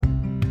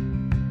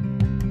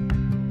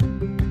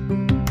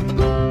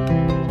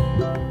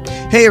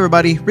Hey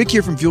everybody, Rick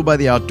here from Fueled by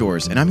the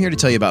Outdoors, and I'm here to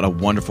tell you about a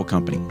wonderful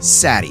company,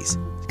 Sadie's,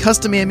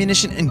 Custom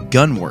Ammunition and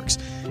Gun Works.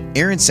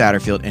 Aaron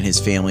Satterfield and his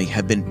family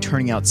have been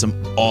turning out some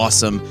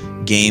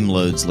awesome game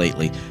loads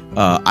lately.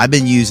 I've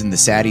been using the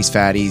Sadie's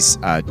Fatties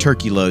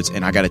turkey loads,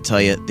 and I got to tell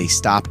you, they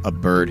stop a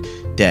bird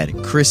dead.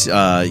 Chris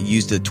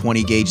used a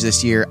 20 gauge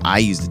this year. I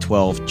used the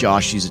 12.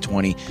 Josh used a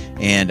 20.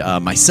 And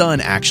my son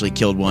actually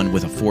killed one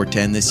with a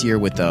 410 this year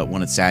with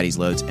one of Sadie's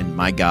loads. And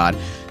my God,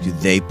 do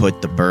they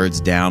put the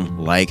birds down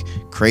like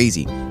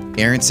crazy.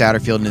 Aaron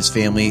Satterfield and his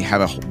family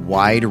have a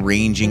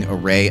wide-ranging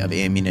array of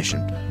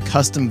ammunition.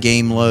 Custom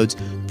game loads,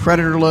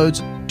 predator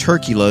loads,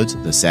 turkey loads,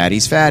 the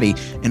Sadie's Fatty,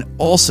 and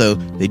also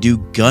they do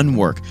gun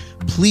work.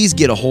 Please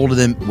get a hold of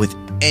them with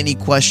any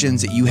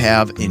questions that you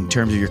have in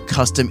terms of your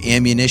custom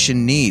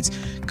ammunition needs.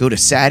 Go to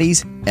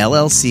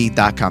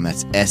SattiesLLC.com.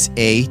 That's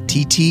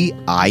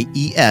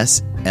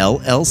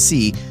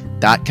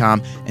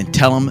SattiesLLC.com and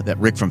tell them that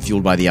Rick from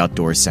Fueled by the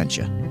Outdoors sent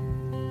you.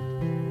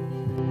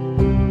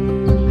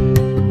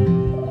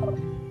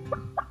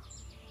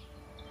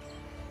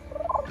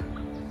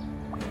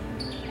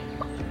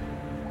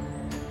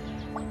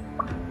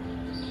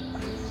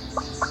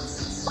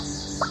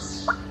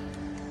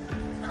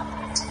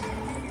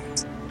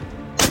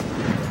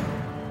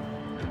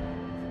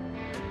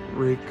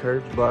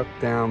 Recurve buck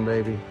down,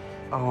 baby.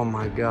 Oh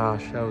my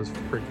gosh, that was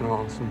freaking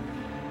awesome.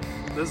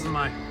 This is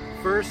my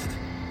first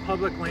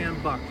public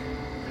land buck.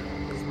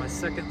 This is my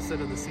second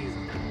set of the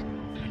season.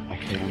 I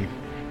can't.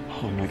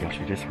 Oh my gosh,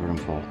 I just heard him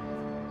fall.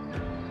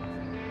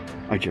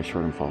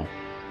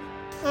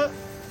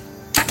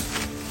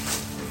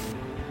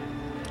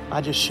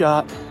 I just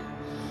shot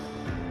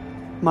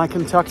my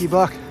Kentucky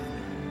buck.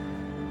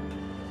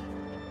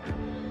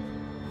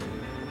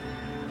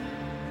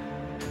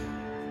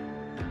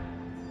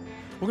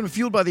 Welcome to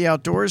Fueled by the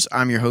Outdoors.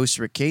 I'm your host,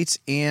 Rick Cates,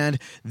 and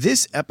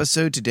this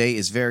episode today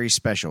is very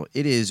special.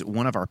 It is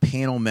one of our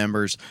panel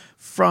members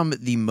from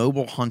the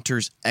Mobile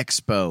Hunters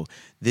Expo.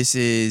 This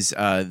is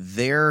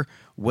their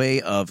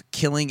way of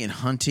killing and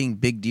hunting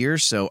big deer,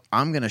 so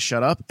I'm going to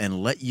shut up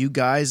and let you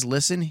guys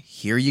listen.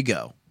 Here you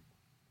go.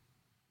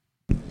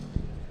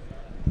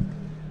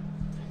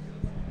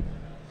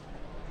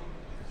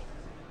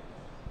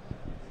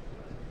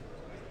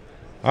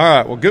 All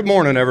right, well, good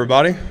morning,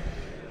 everybody.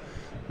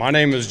 My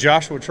name is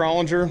Joshua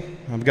Trolinger.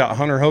 I've got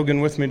Hunter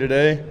Hogan with me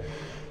today,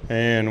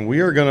 and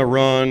we are going to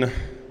run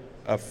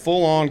a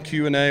full-on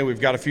Q&A. We've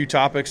got a few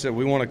topics that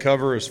we want to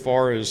cover as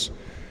far as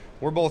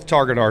we're both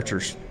target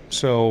archers.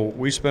 So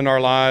we spend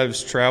our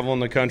lives traveling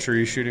the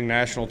country, shooting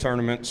national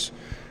tournaments,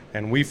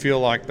 and we feel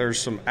like there's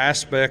some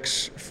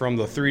aspects from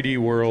the 3D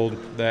world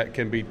that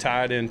can be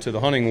tied into the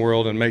hunting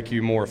world and make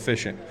you more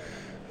efficient.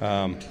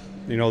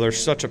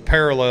 There's such a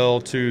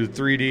parallel to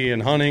 3D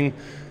and hunting,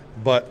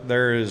 but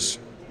there is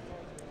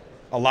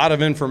a lot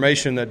of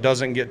information that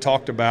doesn't get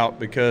talked about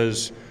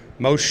because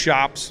most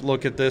shops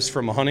look at this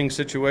from a hunting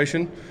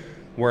situation,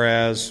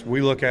 whereas we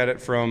look at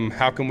it from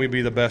how can we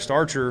be the best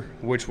archer,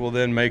 which will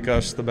then make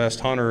us the best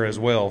hunter as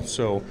well.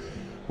 So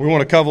we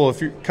want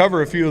to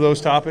cover a few of those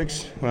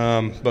topics,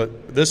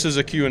 but this is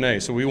a Q&A,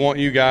 so we want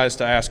you guys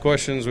to ask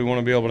questions. We want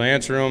to be able to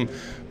answer them.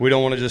 We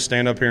don't want to just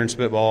stand up here and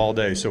spitball all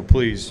day. So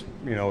please,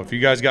 if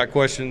you guys got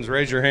questions,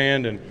 raise your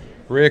hand, and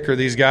Rick or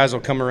these guys will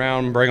come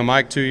around and bring a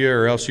mic to you,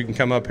 or else you can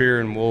come up here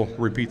and we'll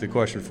repeat the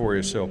question for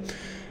you. So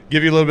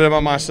give you a little bit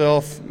about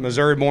myself.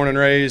 Missouri born and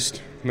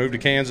raised, moved to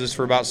Kansas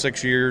for about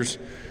 6 years.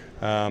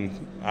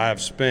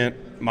 I've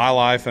spent my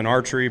life in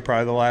archery,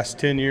 probably the last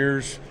 10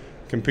 years,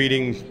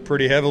 competing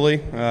pretty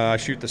heavily. I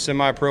shoot the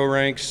semi-pro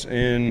ranks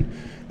in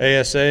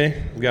ASA.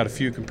 We've got a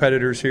few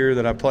competitors here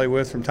that I play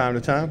with from time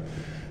to time.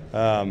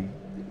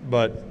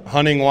 But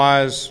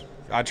hunting-wise,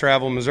 I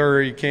travel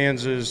Missouri,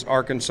 Kansas,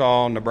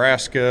 Arkansas,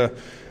 Nebraska,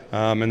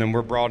 and then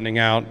we're broadening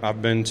out.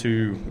 I've been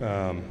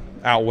to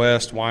out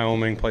west,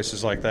 Wyoming,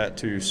 places like that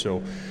too.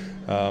 So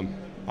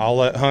I'll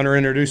let Hunter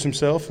introduce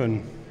himself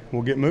and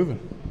we'll get moving.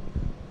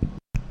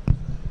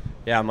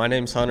 Yeah, my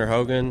name's Hunter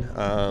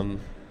Hogan.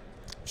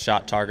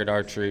 Shot target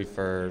archery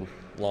for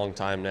a long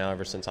time now,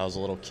 ever since I was a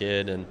little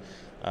kid, and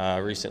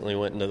recently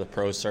went into the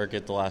pro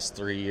circuit the last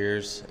 3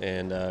 years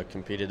and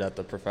competed at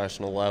the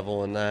professional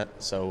level in that.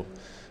 So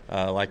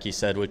like you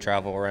said, we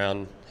travel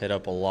around, hit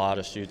up a lot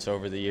of shoots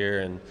over the year,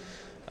 and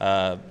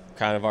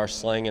kind of our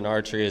slang in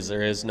archery is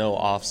there is no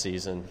off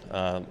season.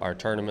 Our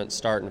tournaments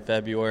start in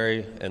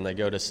February and they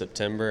go to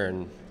September,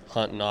 and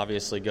hunting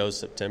obviously goes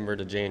September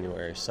to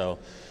January. So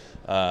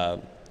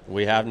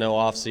we have no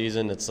off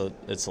season. It's a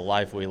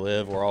life we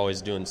live. We're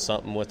always doing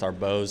something with our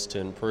bows to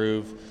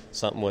improve,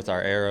 something with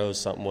our arrows,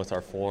 something with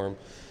our form,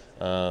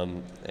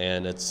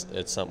 and it's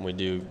something we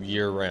do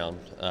year round.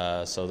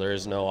 So there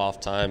is no off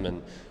time,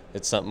 and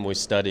it's something we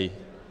study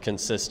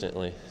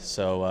consistently.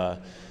 So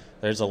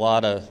there's a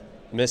lot of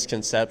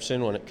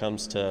misconception when it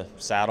comes to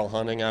saddle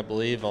hunting, I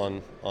believe,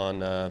 on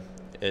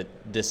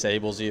it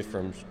disables you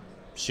from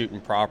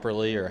shooting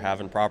properly or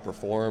having proper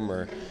form,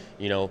 or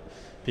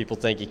people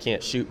think you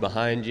can't shoot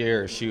behind you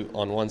or shoot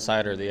on one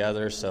side or the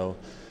other. So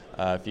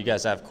If you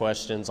guys have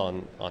questions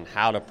on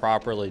how to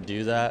properly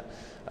do that,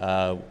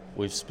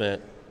 we've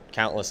spent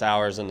countless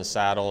hours in the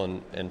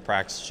saddle and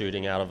practice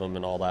shooting out of them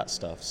and all that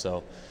stuff.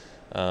 So,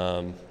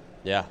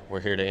 yeah, we're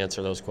here to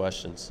answer those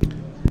questions.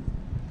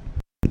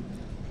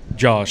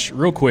 Josh,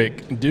 real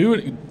quick,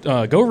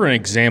 go over an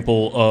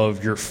example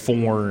of your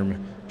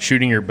form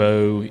shooting your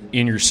bow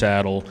in your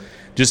saddle,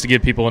 just to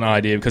give people an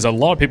idea, because a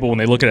lot of people, when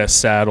they look at a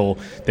saddle,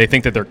 they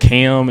think that their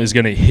cam is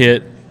going to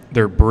hit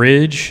their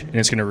bridge and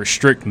it's going to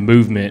restrict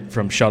movement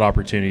from shot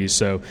opportunities.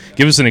 So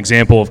give us an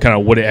example of kind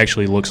of what it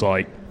actually looks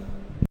like.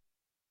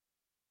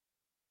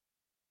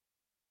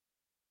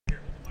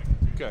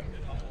 Okay.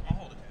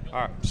 All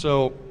right,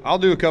 so I'll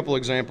do a couple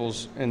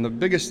examples, and the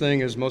biggest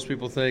thing is most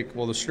people think,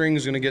 well, the string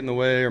is going to get in the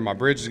way, or my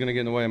bridge is going to get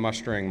in the way of my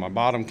string. My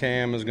bottom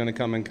cam is going to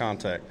come in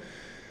contact.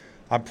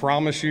 I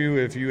promise you,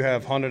 if you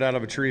have hunted out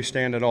of a tree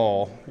stand at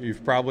all,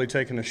 you've probably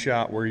taken a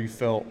shot where you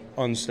felt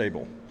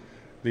unstable.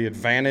 The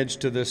advantage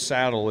to this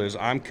saddle is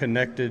I'm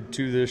connected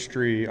to this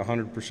tree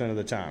 100% of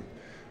the time.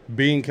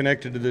 Being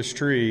connected to this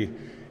tree,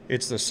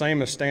 it's the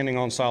same as standing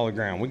on solid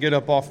ground. We get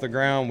up off the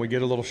ground, we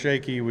get a little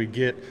shaky, we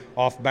get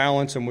off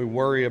balance, and we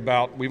worry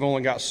about, we've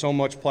only got so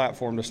much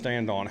platform to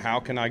stand on. How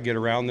can I get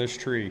around this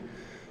tree?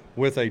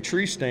 With a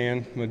tree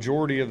stand,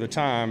 majority of the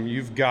time,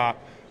 you've got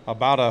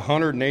about a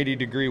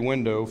 180-degree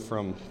window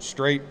from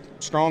straight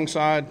strong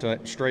side to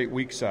straight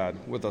weak side.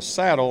 With a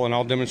saddle, and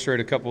I'll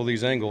demonstrate a couple of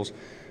these angles,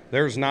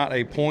 there's not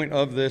a point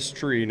of this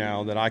tree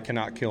now that I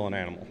cannot kill an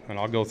animal, and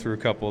I'll go through a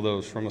couple of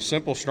those. From a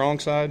simple strong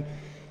side,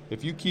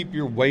 if you keep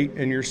your weight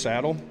in your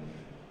saddle,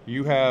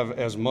 you have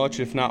as much,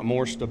 if not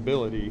more,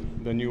 stability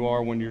than you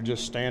are when you're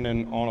just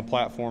standing on a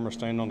platform or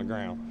standing on the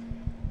ground.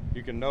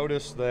 You can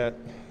notice that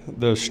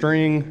the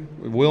string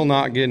will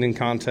not get in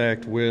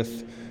contact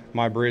with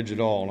my bridge at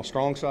all. On a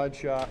strong side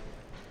shot,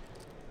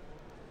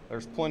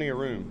 there's plenty of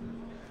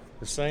room.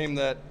 The same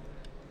that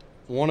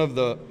one of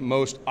the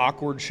most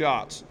awkward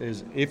shots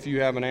is if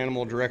you have an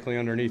animal directly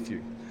underneath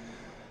you.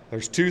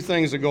 There's two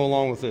things that go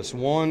along with this.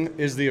 One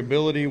is the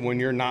ability when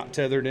you're not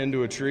tethered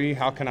into a tree,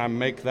 how can I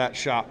make that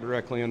shot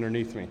directly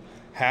underneath me?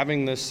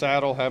 Having this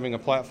saddle, having a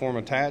platform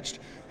attached,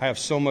 I have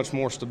so much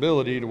more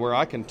stability to where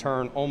I can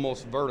turn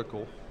almost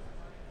vertical.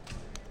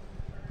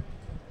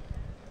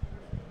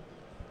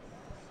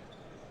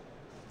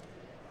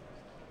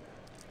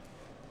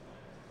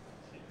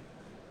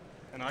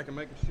 And I can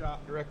make a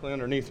shot directly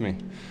underneath me.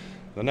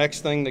 The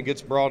next thing that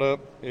gets brought up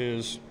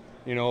is,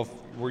 if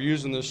we're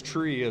using this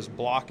tree as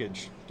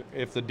blockage,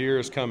 if the deer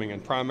is coming,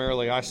 and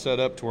primarily I set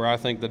up to where I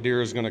think the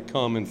deer is going to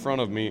come in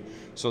front of me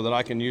so that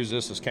I can use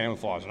this as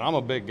camouflage. And I'm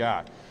a big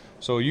guy.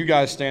 So you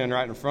guys standing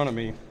right in front of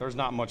me, there's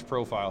not much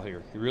profile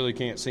here. You really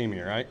can't see me,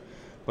 right?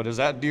 But as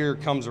that deer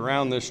comes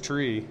around this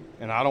tree,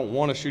 and I don't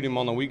want to shoot him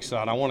on the weak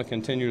side, I want to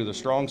continue to the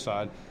strong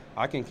side,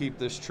 I can keep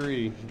this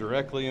tree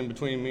directly in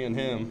between me and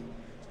him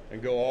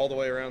and go all the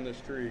way around this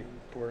tree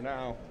to where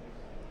now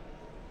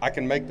I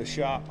can make the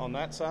shot on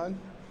that side.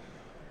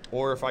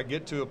 Or if I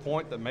get to a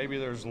point that maybe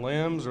there's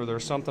limbs or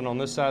there's something on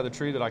this side of the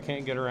tree that I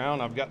can't get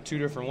around, I've got two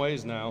different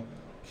ways now.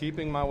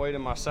 Keeping my weight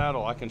in my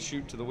saddle, I can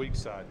shoot to the weak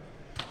side.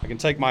 I can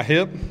take my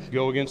hip,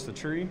 go against the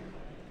tree,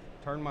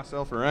 turn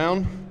myself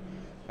around,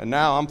 and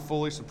now I'm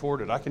fully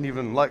supported. I can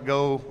even let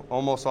go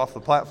almost off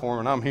the platform,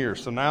 and I'm here.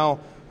 So now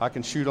I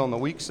can shoot on the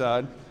weak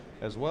side,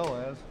 as well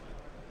as,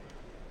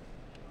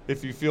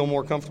 if you feel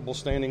more comfortable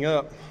standing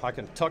up, I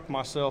can tuck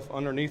myself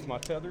underneath my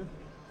tether,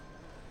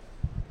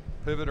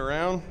 pivot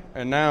around,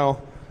 and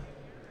now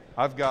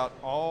I've got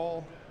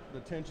all the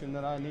tension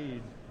that I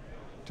need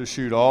to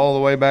shoot all the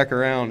way back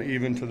around,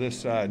 even to this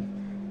side.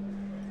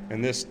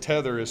 And this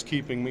tether is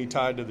keeping me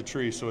tied to the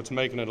tree, so it's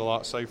making it a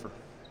lot safer.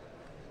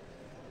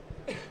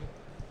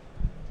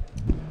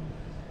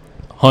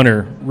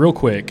 Hunter, real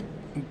quick,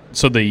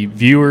 so the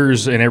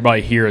viewers and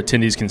everybody here,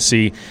 attendees, can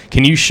see,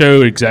 can you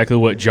show exactly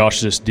what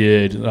Josh just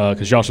did?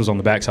 Because Josh was on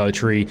the backside of the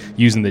tree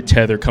using the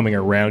tether coming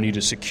around you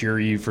to secure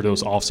you for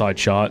those offside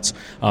shots.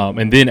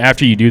 And then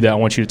after you do that, I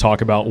want you to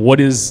talk about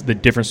what is the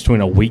difference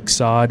between a weak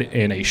side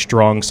and a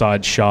strong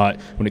side shot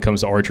when it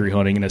comes to archery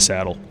hunting in a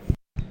saddle.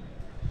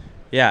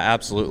 Yeah,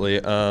 absolutely.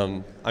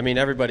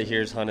 Everybody here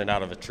has hunted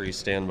out of a tree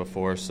stand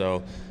before,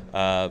 so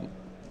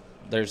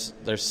there's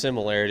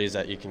similarities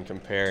that you can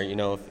compare.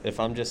 If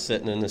I'm just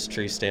sitting in this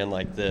tree stand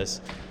like this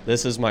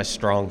is my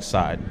strong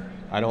side.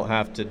 I don't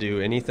have to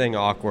do anything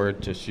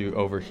awkward to shoot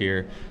over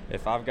here.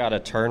 If I've got to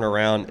turn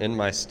around in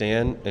my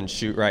stand and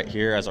shoot right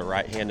here as a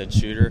right-handed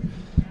shooter,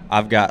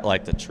 I've got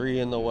the tree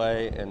in the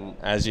way, and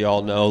as you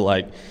all know,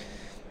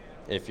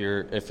 if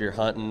you're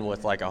hunting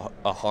with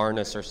a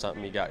harness or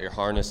something, you got your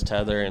harness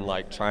tether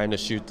and trying to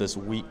shoot this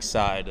weak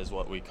side is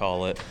what we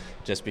call it,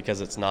 just because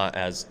it's not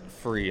as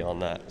free on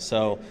that.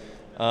 So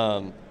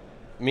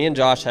me and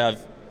Josh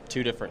have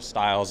two different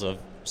styles of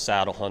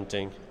saddle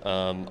hunting.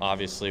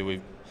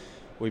 Obviously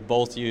we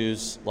both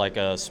use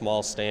a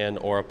small stand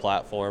or a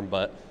platform,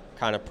 but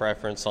kind of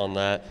preference on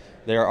that.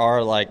 there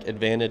are like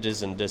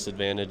advantages and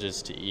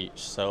disadvantages to each.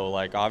 So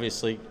like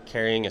obviously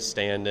carrying a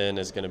stand-in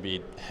is going to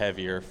be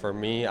heavier. For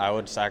me, I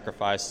would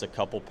sacrifice a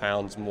couple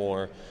pounds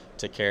more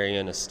to carry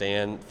in a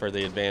stand for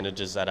the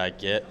advantages that I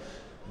get.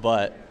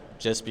 But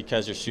just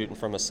because you're shooting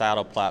from a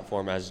saddle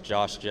platform, as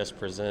Josh just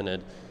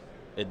presented,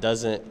 it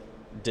doesn't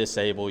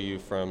disable you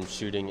from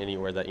shooting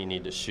anywhere that you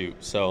need to shoot.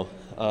 So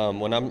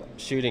when I'm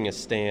shooting a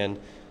stand,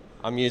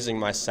 I'm using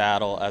my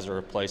saddle as a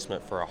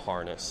replacement for a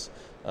harness.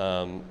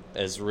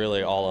 Is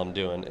really all I'm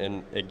doing,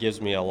 and it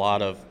gives me a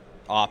lot of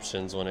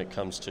options when it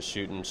comes to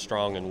shooting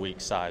strong and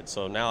weak sides.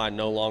 So now I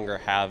no longer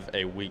have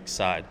a weak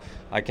side.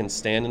 I can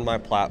stand in my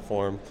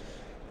platform,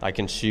 I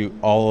can shoot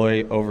all the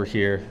way over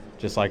here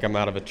just like I'm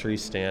out of a tree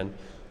stand,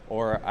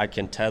 or I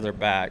can tether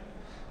back,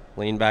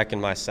 lean back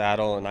in my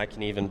saddle, and I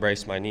can even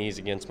brace my knees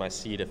against my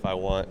seat if I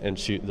want and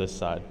shoot this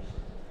side.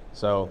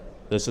 So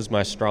this is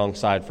my strong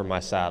side for my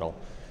saddle.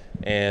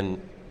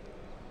 And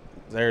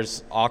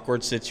there's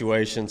awkward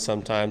situations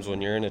sometimes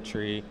when you're in a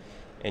tree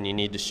and you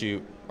need to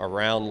shoot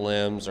around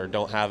limbs or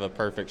don't have a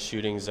perfect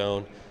shooting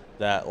zone,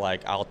 that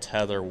like I'll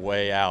tether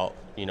way out,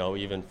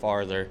 even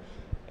farther,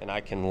 and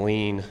I can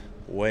lean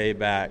way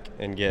back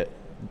and get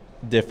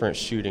different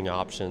shooting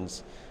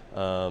options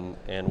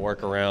and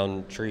work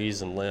around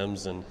trees and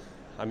limbs. And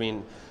I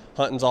mean,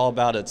 hunting's all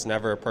about it's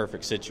never a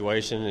perfect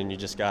situation, and you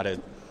just got to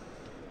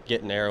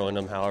get an arrow in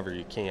them however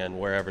you can,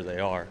 wherever they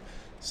are.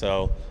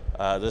 So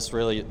this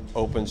really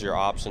opens your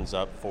options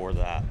up for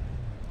that.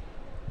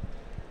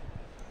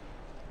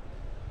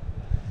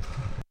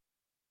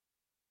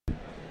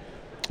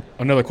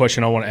 Another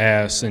question I want to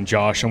ask, and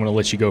Josh, I'm going to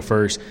let you go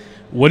first.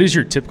 What is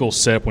your typical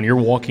setup when you're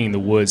walking in the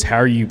woods? How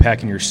are you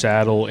packing your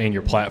saddle and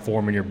your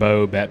platform and your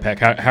bow,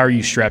 backpack? How are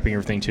you strapping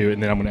everything to it?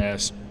 And then I'm going to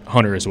ask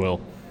Hunter as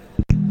well.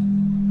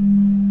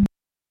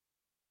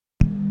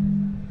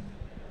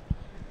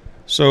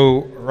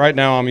 So right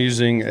now I'm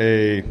using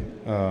a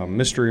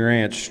Mystery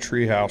Ranch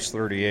Treehouse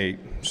 38.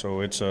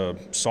 So it's a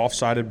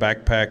soft-sided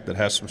backpack that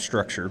has some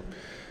structure.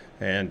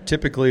 And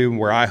typically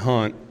where I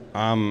hunt,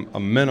 I'm a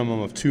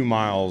minimum of 2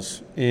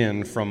 miles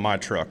in from my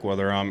truck,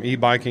 whether I'm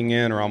e-biking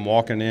in or I'm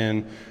walking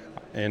in.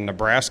 In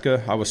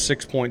Nebraska, I was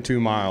 6.2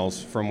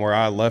 miles from where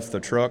I left the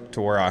truck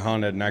to where I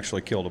hunted and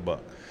actually killed a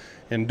buck.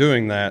 In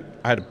doing that,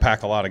 I had to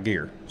pack a lot of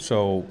gear.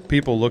 So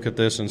people look at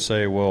this and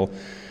say, well,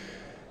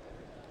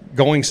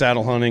 going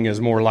saddle hunting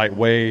is more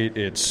lightweight.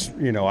 It's,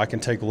 I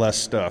can take less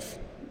stuff.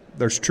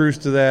 There's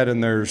truth to that,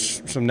 and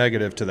there's some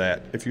negative to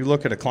that. If you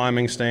look at a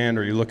climbing stand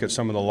or you look at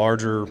some of the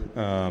larger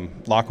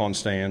lock-on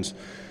stands,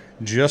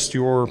 just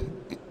your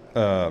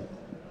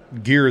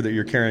gear that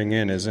you're carrying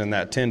in is in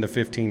that 10 to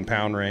 15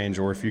 pound range,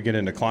 or if you get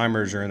into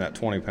climbers, you're in that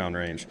 20 pound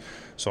range.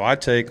 So I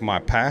take my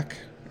pack,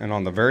 and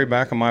on the very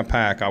back of my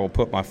pack, I will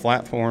put my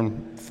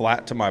platform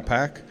flat to my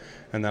pack,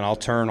 and then I'll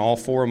turn all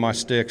 4 of my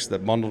sticks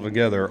that bundle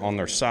together on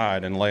their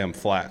side and lay them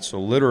flat. So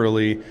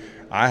literally,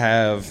 I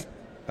have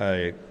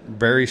a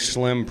very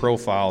slim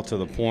profile to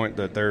the point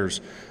that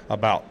there's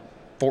about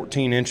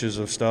 14 inches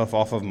of stuff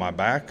off of my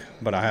back,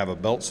 but I have a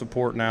belt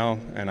support now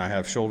and I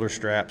have shoulder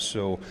straps.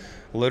 So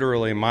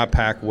literally my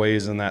pack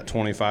weighs in that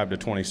 25 to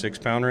 26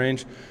 pound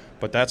range,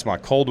 but that's my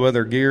cold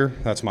weather gear.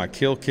 That's my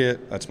kill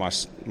kit. That's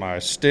my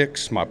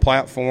sticks, my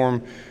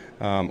platform.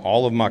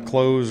 All of my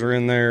clothes are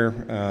in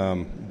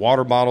there.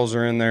 Water bottles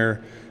are in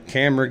there.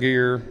 Camera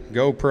gear,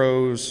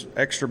 GoPros,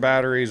 extra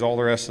batteries, all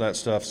the rest of that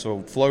stuff.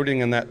 So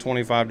floating in that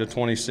 25 to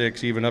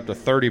 26, even up to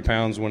 30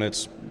 pounds when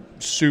it's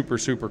super,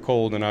 super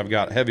cold and I've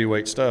got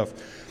heavyweight stuff,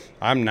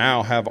 I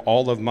now have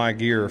all of my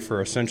gear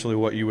for essentially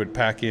what you would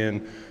pack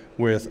in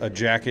with a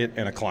jacket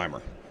and a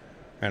climber.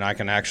 And I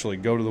can actually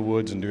go to the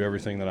woods and do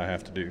everything that I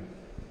have to do.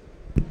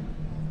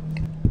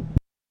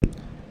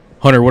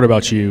 Hunter, what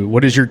about you?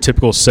 What is your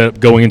typical setup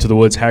going into the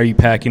woods? How are you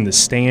packing the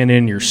stand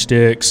in, your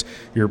sticks,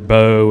 your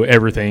bow,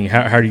 everything?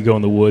 How do you go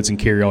in the woods and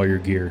carry all your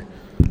gear?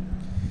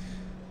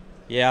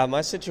 Yeah, my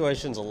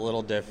situation's a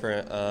little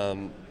different.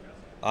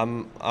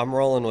 I'm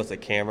rolling with a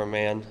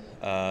cameraman,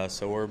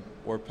 so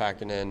we're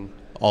packing in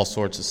all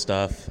sorts of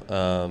stuff.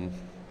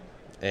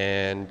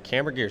 And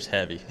camera gear's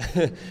heavy.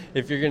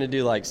 If you're gonna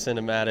do like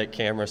cinematic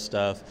camera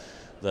stuff,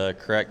 the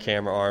correct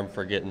camera arm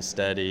for getting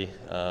steady,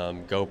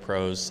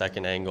 GoPros,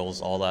 second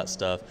angles, all that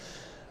stuff,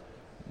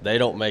 they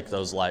don't make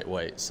those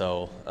lightweight.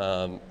 So,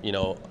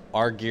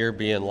 our gear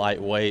being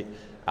lightweight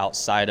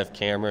outside of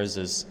cameras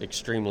is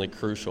extremely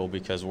crucial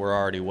because we're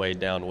already weighed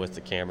down with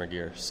the camera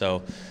gear.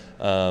 So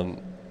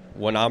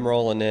when I'm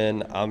rolling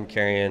in, I'm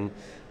carrying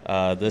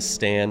this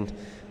stand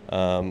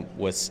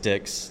with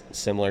sticks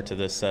similar to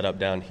this setup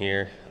down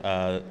here.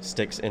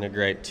 Sticks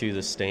integrate to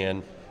the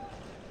stand.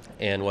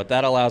 And what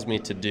that allows me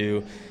to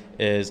do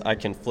is I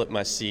can flip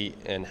my seat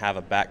and have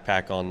a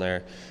backpack on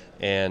there.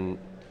 And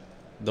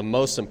the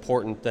most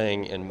important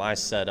thing in my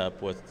setup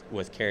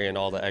with carrying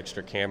all the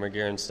extra camera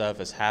gear and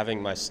stuff is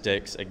having my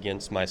sticks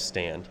against my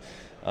stand.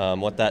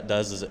 What that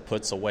does is it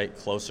puts a weight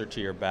closer to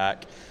your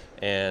back.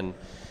 And,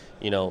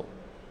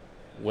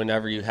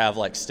 whenever you have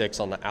like sticks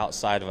on the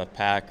outside of a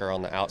pack or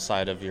on the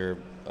outside of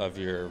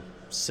your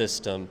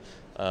system,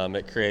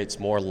 It creates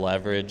more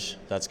leverage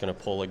that's going to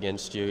pull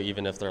against you.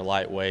 Even if they're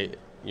lightweight,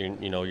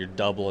 you're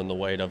doubling the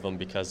weight of them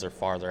because they're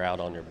farther out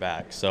on your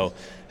back. So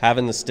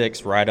having the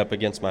sticks right up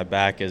against my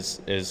back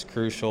is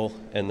crucial,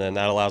 and then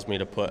that allows me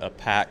to put a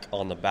pack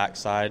on the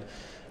backside,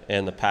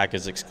 and the pack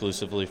is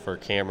exclusively for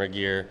camera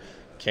gear,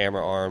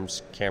 camera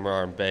arms, camera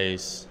arm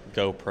base,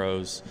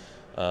 GoPros,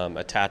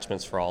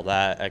 attachments for all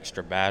that,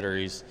 extra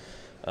batteries,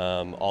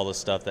 all the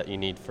stuff that you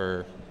need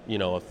for,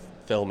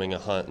 filming a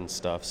hunt and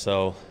stuff.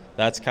 So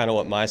that's kind of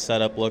what my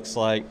setup looks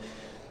like.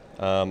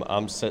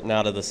 I'm sitting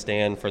out of the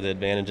stand for the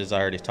advantages I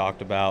already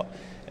talked about,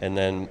 and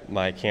then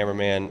my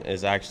cameraman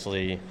is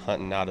actually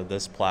hunting out of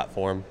this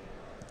platform.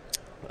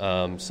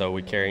 So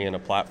we carry in a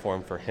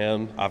platform for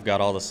him. I've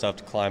got all the stuff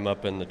to climb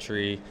up in the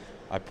tree.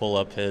 I pull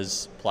up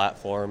his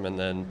platform and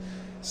then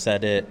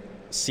set it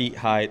seat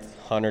height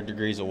 100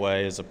 degrees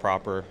away is a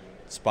proper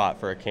spot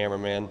for a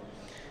cameraman.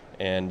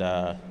 And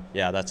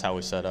that's how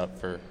we set up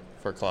for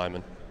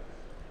climbing.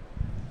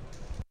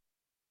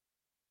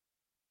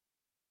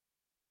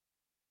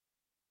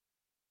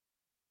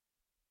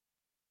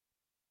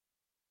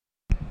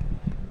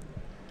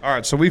 All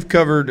right, so we've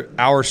covered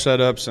our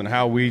setups and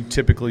how we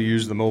typically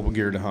use the mobile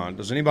gear to hunt.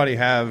 Does anybody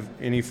have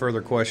any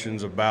further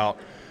questions about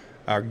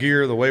our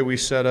gear, the way we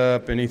set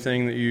up,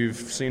 anything that you've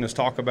seen us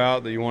talk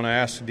about that you want to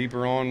ask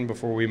deeper on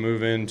before we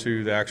move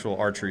into the actual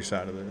archery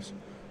side of this?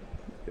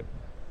 Yep.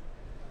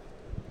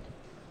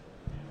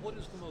 What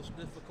is the most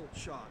difficult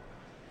shot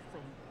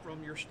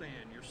from your stand,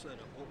 your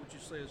setup? What would you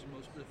say is the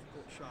most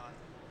difficult shot,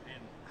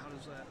 and how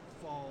does that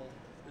fall?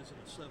 Is it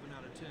a 7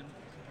 out of 10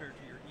 compared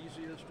to your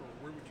easiest, or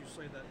where would you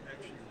say that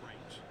actually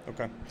ranks?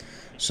 Okay.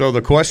 So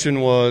the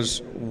question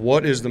was,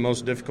 what is the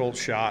most difficult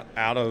shot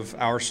out of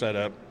our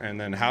setup, and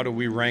then how do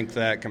we rank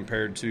that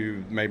compared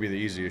to maybe the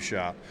easiest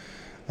shot?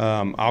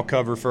 I'll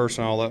cover first,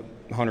 and I'll let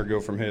Hunter go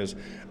from his.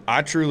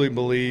 I truly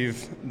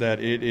believe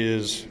that it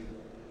is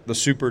the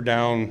super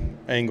down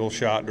angle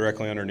shot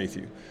directly underneath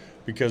you,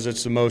 because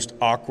it's the most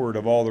awkward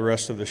of all the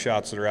rest of the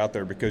shots that are out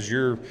there, because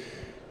you're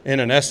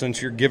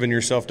giving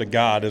yourself to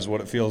God is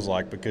what it feels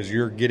like, because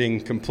you're getting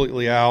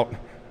completely out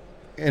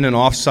in an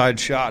offside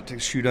shot to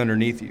shoot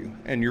underneath you,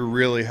 and you're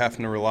really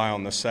having to rely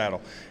on the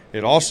saddle.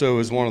 It also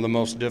is one of the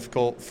most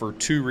difficult for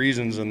two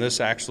reasons, and this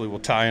actually will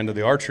tie into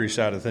the archery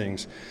side of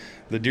things.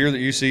 The deer that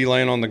you see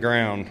laying on the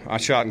ground, I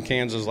shot in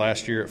Kansas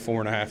last year at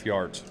 4.5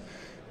 yards.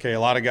 Okay, a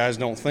lot of guys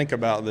don't think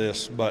about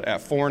this, but at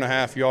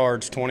 4.5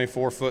 yards,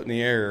 24 foot in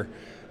the air,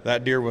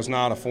 that deer was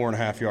not a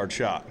 4.5 yard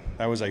shot.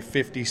 That was a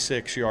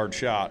 56 yard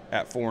shot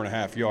at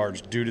 4.5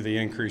 yards due to the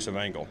increase of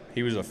angle.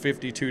 He was a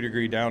 52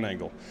 degree down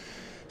angle.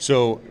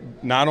 So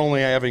not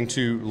only having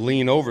to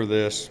lean over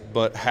this,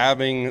 but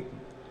having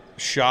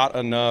shot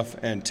enough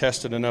and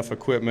tested enough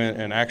equipment,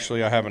 and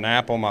actually I have an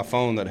app on my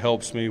phone that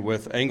helps me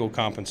with angle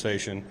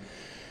compensation,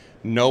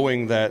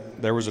 knowing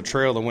that there was a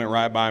trail that went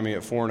right by me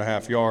at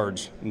 4.5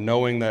 yards,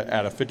 knowing that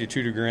at a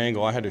 52 degree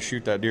angle I had to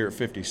shoot that deer at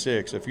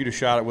 56. If you'd have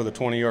shot it with a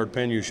 20-yard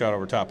pin, you shot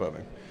over top of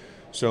him.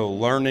 So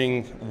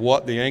learning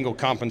what the angle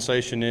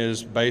compensation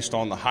is based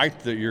on the height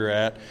that you're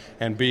at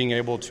and being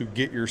able to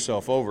get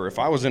yourself over. If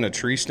I was in a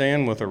tree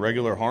stand with a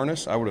regular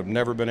harness, I would have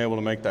never been able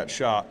to make that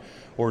shot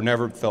or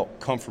never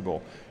felt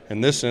comfortable. In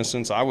this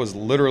instance, I was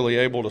literally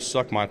able to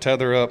suck my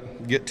tether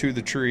up, get to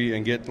the tree,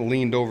 and get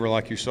leaned over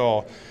like you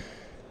saw.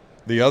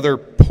 The other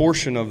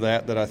portion of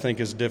that I think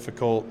is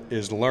difficult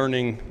is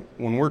learning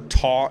when we're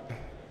taught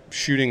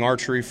shooting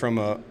archery from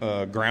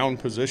a ground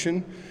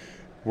position.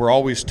 We're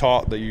always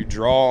taught that you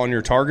draw on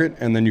your target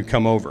and then you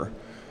come over.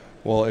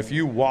 Well, if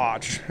you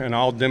watch, and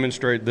I'll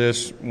demonstrate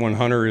this when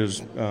Hunter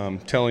is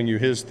telling you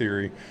his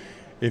theory,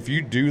 if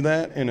you do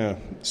that in a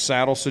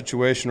saddle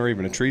situation or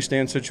even a tree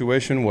stand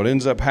situation, what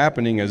ends up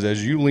happening is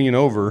as you lean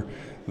over,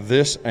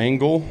 this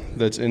angle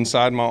that's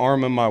inside my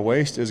arm and my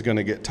waist is going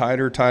to get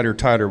tighter, tighter,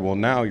 tighter. Well,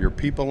 now your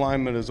peep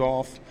alignment is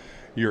off,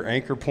 your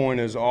anchor point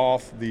is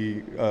off,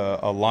 the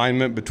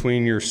alignment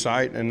between your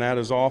sight and that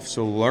is off.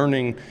 So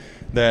learning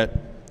that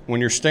when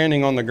you're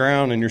standing on the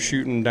ground and you're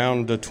shooting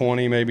down to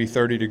 20, maybe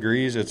 30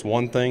 degrees, it's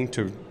one thing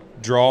to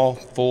draw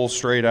full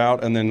straight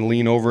out and then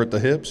lean over at the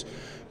hips.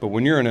 But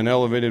when you're in an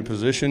elevated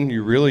position,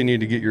 you really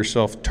need to get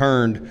yourself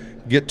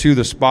turned, get to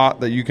the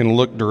spot that you can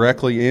look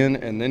directly in,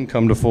 and then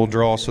come to full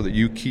draw so that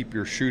you keep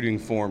your shooting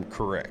form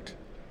correct.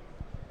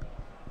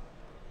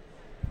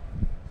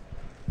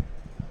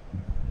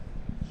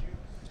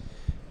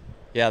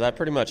 Yeah, that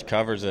pretty much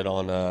covers it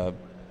on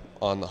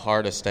the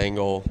hardest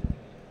angle,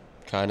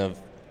 kind of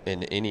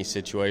in any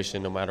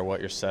situation, no matter what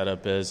your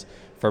setup is.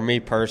 For me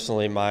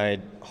personally, my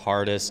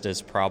hardest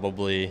is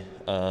probably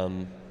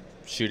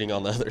shooting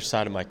on the other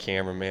side of my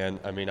cameraman.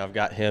 I mean, I've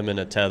got him in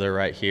a tether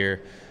right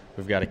here.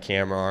 We've got a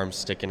camera arm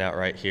sticking out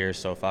right here.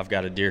 So if I've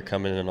got a deer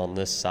coming in on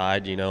this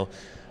side,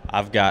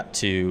 I've got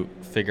to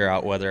figure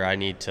out whether I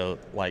need to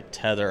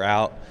tether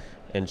out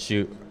and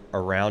shoot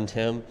around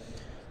him,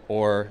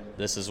 or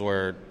this is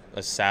where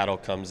a saddle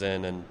comes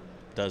in and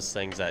does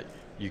things that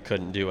you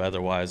couldn't do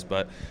otherwise.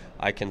 But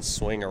I can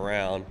swing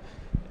around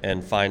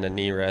and find a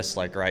knee rest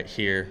right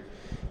here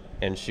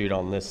and shoot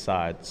on this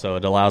side. So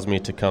it allows me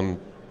to come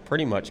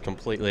pretty much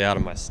completely out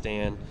of my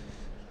stand.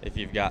 If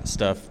you've got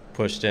stuff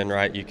pushed in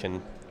right, you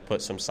can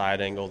put some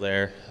side angle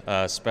there,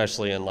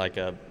 especially in like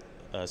a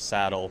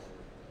saddle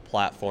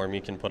platform.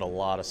 You can put a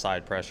lot of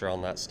side pressure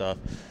on that stuff.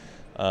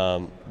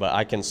 But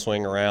I can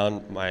swing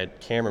around. My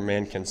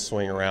cameraman can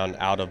swing around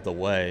out of the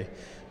way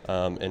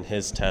in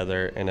his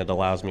tether, and it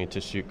allows me to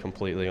shoot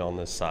completely on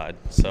this side.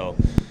 So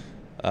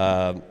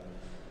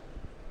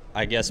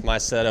I guess my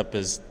setup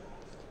is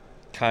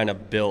kind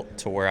of built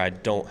to where I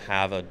don't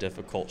have a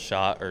difficult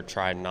shot or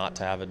try not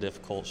to have a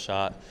difficult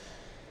shot.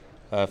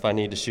 If I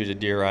need to shoot a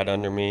deer right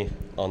under me,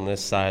 on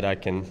this side I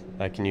can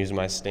use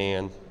my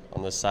stand.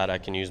 On this side I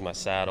can use my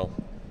saddle.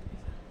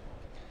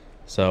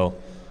 So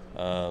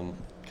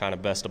kind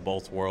of best of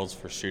both worlds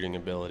for shooting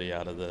ability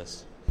out of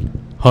this.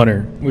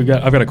 Hunter, I've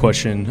got a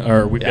question,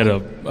 or we've got a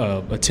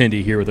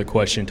attendee here with a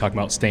question talking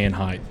about stand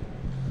height.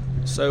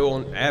 So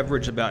on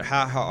average, about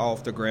how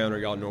off the ground are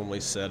y'all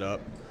normally set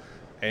up?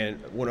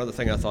 And one other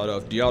thing I thought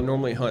of, do y'all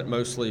normally hunt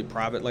mostly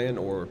private land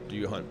or do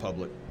you hunt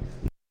public?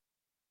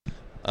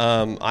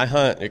 I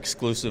hunt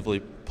exclusively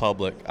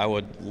public. I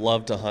would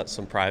love to hunt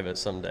some private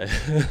someday,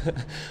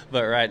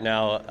 but right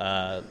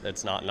now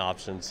it's not an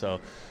option.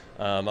 So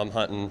I'm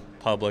hunting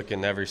public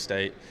in every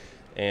state,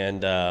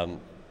 and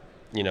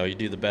you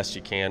do the best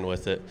you can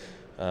with it,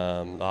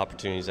 the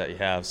opportunities that you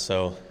have.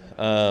 So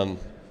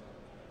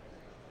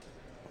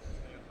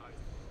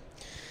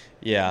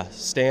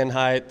stand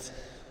height.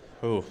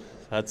 Ooh,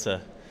 that's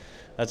a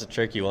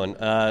tricky one.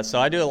 So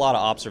I do a lot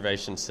of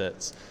observation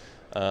sits.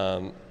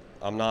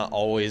 I'm not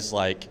always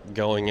like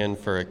going in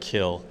for a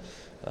kill.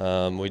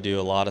 We do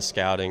a lot of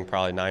scouting,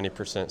 probably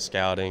 90%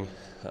 scouting.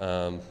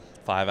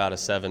 5 out of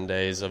 7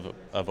 days of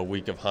a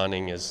week of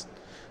hunting is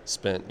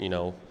spent,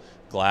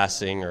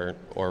 glassing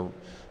or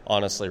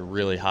honestly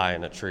really high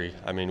in a tree.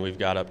 I mean, we've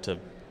got up to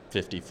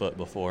 50 foot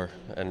before,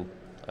 and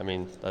I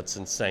mean, that's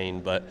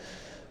insane, but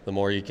the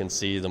more you can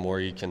see, the more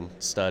you can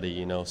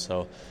study,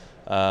 So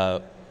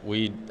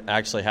we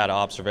actually had an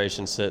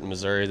observation sit in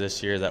Missouri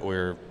this year that we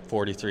were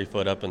 43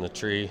 foot up in the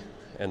tree,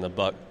 and the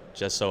buck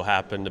just so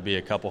happened to be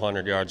a couple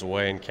hundred yards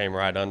away and came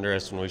right under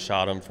us when we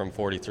shot him from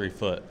 43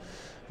 foot.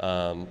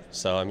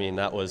 So, I mean,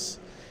 that was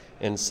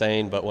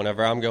insane. But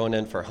whenever I'm going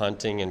in for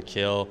hunting and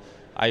kill,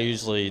 I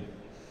usually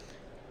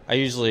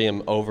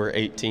am over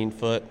 18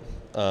 foot,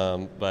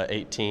 but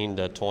 18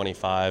 to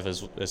 25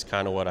 is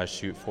kind of what I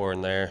shoot for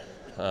in there,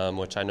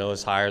 which I know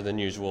is higher than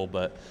usual,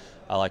 but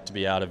I like to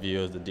be out of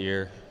view of the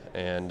deer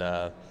and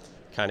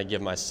kind of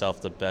give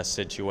myself the best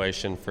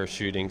situation for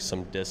shooting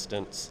some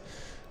distance.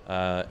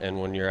 And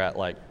when you're at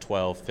like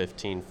 12,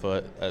 15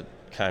 foot, it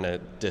kind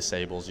of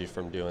disables you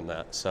from doing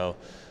that. So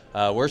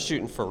we're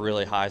shooting for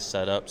really high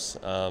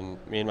setups.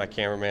 Me and my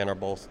cameraman are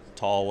both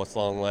tall with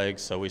long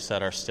legs, so we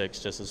set our sticks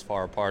just as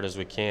far apart as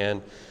we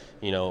can.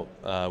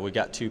 We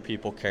got 2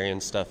 people carrying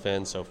stuff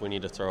in, so if we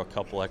need to throw a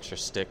couple extra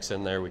sticks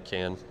in there, we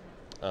can.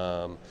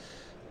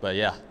 But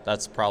yeah,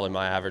 that's probably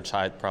my average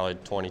height, probably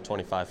 20,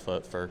 25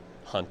 foot for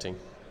hunting.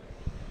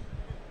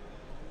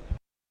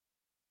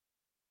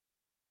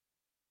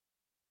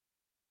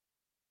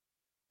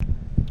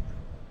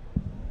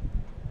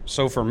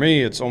 So for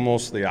me, it's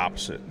almost the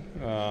opposite.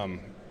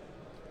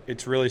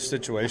 It's really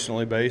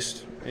situationally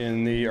based.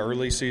 In the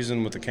early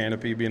season with the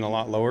canopy being a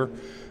lot lower,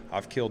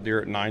 I've killed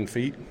deer at 9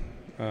 feet.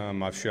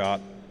 I've shot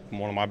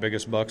one of my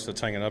biggest bucks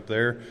that's hanging up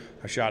there.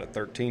 I shot at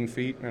 13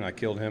 feet, and I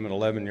killed him at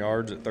 11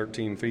 yards at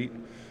 13 feet.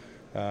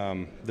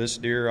 This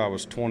deer, I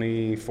was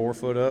 24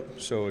 foot up,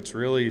 so it's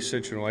really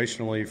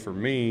situationally for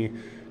me,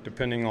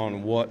 depending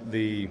on what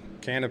the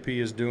canopy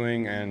is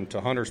doing. And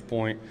to Hunter's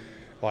point,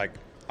 like,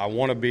 I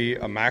want to be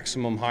a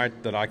maximum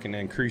height that I can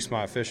increase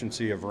my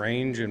efficiency of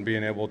range and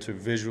being able to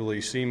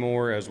visually see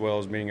more, as well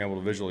as being able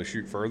to visually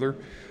shoot further.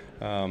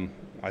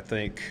 I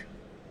think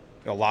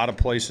a lot of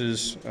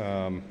places,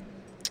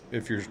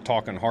 if you're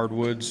talking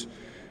hardwoods,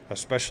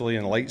 especially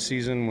in late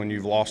season when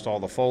you've lost all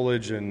the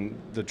foliage and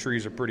the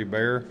trees are pretty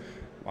bare,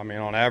 I mean,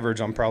 on average,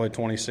 I'm probably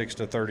 26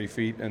 to 30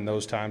 feet in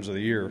those times of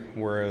the year,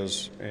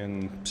 whereas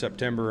in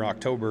September,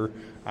 October,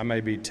 I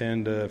may be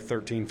 10 to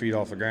 13 feet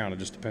off the ground. It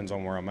just depends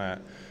on where I'm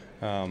at.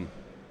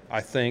 I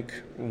think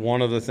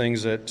one of the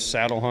things that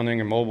saddle hunting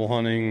and mobile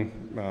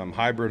hunting,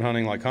 hybrid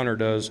hunting like Hunter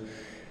does,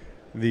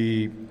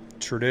 the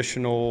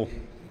traditional,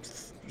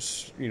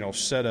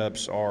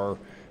 setups are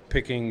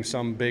picking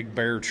some big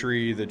bare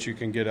tree that you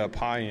can get up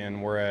high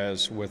in,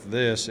 whereas with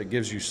this, it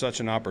gives you such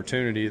an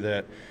opportunity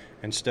that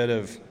instead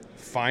of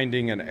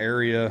finding an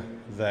area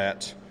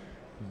that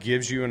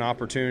gives you an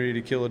opportunity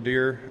to kill a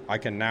deer, I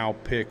can now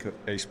pick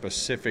a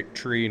specific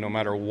tree no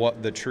matter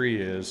what the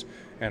tree is,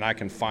 and I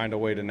can find a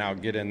way to now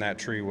get in that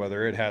tree.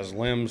 Whether it has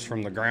limbs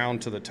from the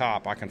ground to the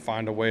top, I can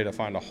find a way to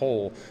find a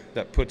hole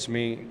that puts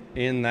me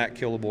in that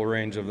killable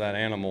range of that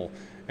animal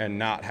and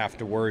not have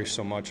to worry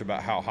so much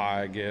about how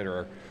high I get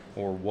or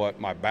what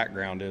my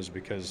background is,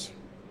 because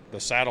the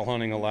saddle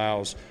hunting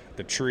allows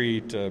the tree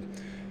to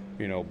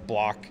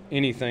block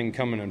anything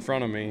coming in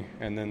front of me,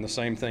 and then the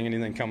same thing,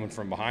 anything coming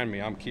from behind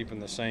me, I'm keeping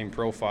the same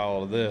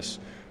profile of this,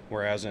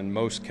 Whereas in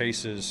most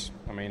cases,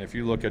 I mean, if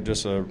you look at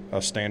just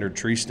a standard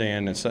tree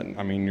stand,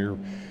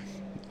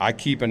 I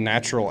keep a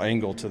natural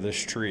angle to this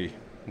tree.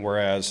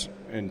 Whereas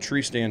in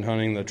tree stand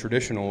hunting, the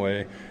traditional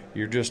way,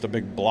 you're just a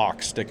big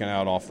block sticking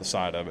out off the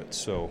side of it.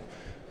 So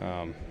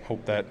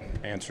hope that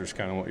answers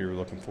kind of what you were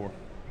looking for.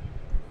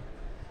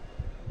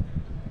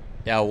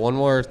 Yeah, one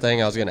more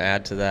thing I was going to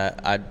add to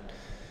that.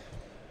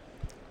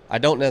 I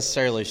don't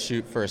necessarily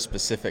shoot for a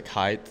specific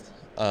height.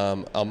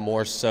 I'm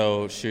more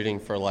so shooting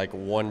for like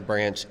one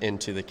branch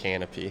into the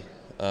canopy.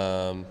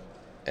 And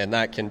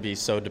that can be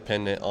so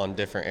dependent on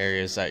different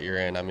areas that you're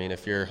in. I mean,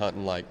 if you're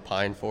hunting like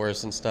pine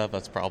forest and stuff,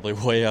 that's probably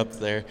way up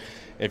there.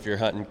 If you're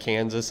hunting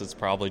Kansas, it's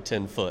probably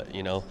 10 foot,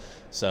 you know.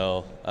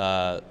 So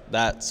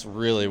that's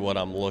really what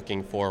I'm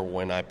looking for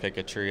when I pick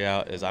a tree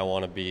out, is I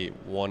want to be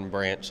one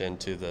branch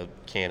into the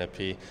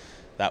canopy.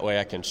 That way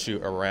I can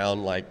shoot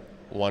around like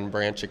one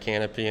branch of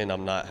canopy, and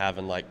I'm not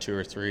having like 2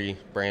 or 3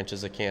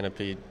 branches of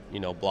canopy, you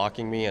know,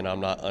 blocking me, and I'm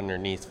not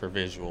underneath for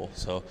visual.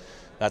 So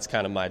that's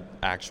kind of my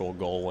actual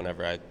goal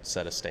whenever I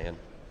set a stand.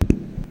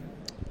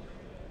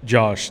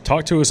 Josh,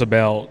 talk to us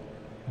about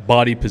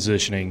body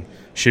positioning,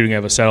 shooting out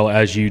of a saddle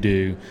as you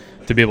do,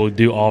 to be able to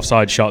do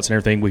offside shots and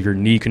everything with your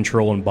knee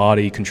control and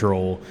body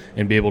control,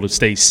 and be able to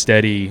stay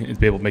steady and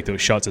be able to make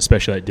those shots,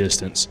 especially at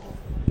distance.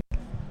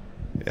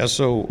 Yeah,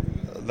 so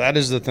that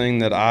is the thing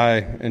that I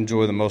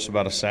enjoy the most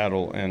about a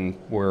saddle, and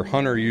where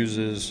Hunter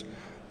uses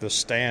the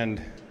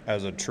stand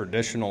as a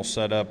traditional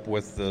setup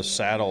with the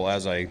saddle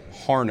as a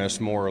harness,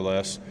 more or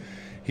less,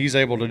 he's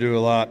able to do a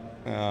lot.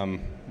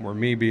 Where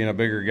me being a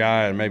bigger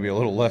guy and maybe a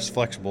little less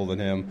flexible than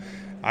him,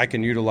 I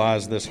can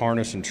utilize this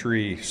harness and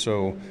tree.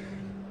 So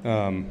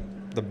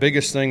the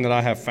biggest thing that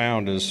I have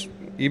found is,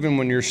 even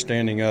when you're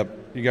standing up,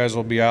 you guys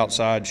will be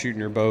outside shooting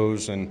your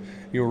bows, and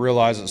you'll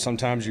realize that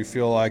sometimes you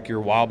feel like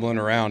you're wobbling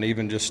around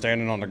even just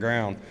standing on the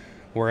ground.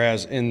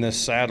 Whereas in this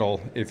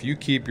saddle, if you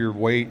keep your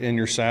weight in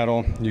your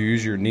saddle, you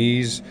use your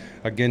knees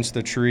against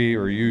the tree,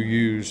 or you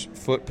use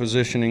foot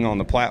positioning on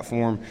the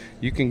platform,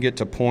 you can get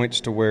to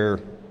points to where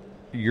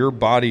your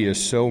body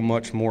is so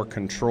much more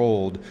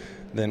controlled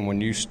than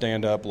when you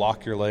stand up,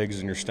 lock your legs,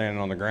 and you're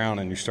standing on the ground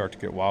and you start to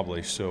get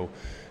wobbly. So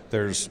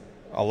there's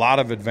a lot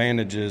of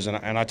advantages. And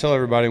I tell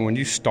everybody, when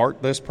you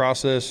start this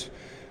process,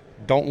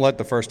 don't let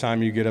the first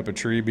time you get up a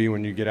tree be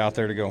when you get out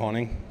there to go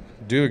hunting.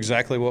 Do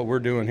exactly what we're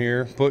doing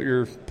here. Put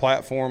your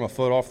platform a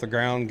foot off the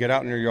ground, get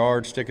out in your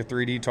yard, stick a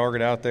 3D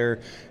target out there,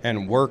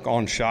 and work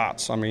on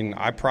shots. I mean,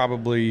 I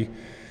probably,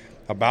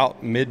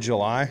 about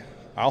mid-July,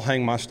 I'll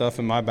hang my stuff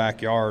in my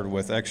backyard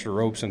with extra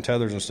ropes and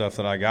tethers and stuff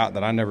that I got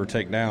that I never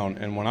take down.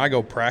 And when I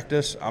go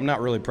practice, I'm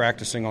not really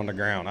practicing on the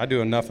ground. I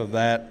do enough of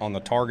that on the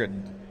target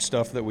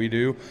stuff that we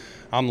do.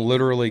 I'm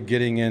literally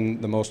getting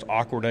in the most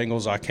awkward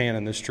angles I can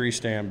in this tree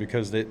stand,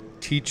 because it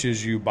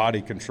teaches you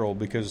body control.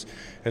 Because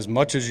as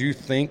much as you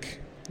think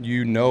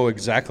you know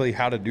exactly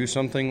how to do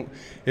something,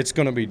 it's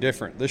going to be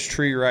different. This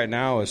tree right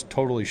now is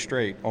totally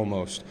straight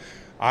almost.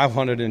 I've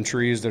hunted in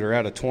trees that are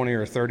at a 20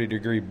 or 30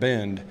 degree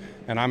bend,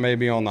 and I may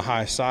be on the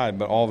high side,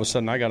 but all of a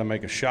sudden I got to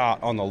make a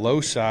shot on the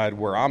low side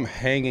where I'm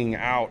hanging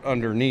out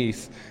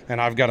underneath, and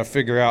I've got to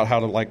figure out how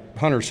to, like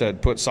Hunter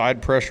said, put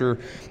side pressure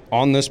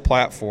on this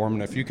platform.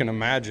 And if you can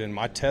imagine,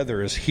 my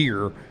tether is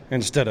here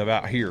instead of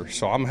out here.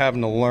 So I'm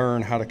having to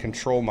learn how to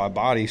control my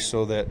body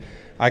so that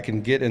I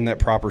can get in that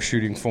proper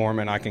shooting form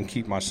and I can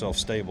keep myself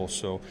stable.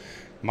 So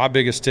my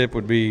biggest tip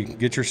would be,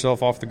 get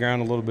yourself off the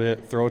ground a little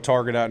bit, throw a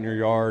target out in your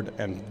yard,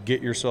 and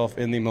get yourself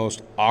in the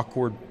most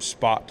awkward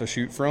spot to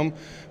shoot from,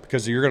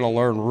 because you're going to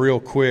learn real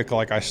quick.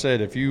 Like I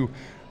said, if you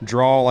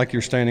draw like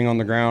you're standing on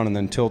the ground and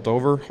then tilt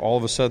over, all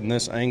of a sudden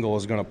this angle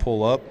is going to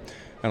pull up,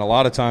 and a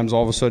lot of times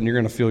all of a sudden you're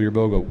going to feel your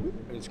bow go,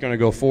 it's going to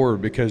go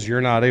forward, because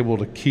you're not able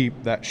to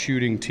keep that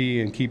shooting tee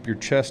and keep your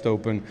chest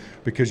open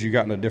because you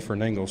got in a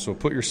different angle. So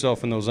put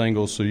yourself in those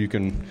angles so you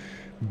can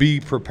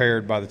be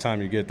prepared by the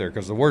time you get there,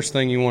 because the worst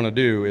thing you want to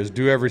do is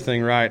do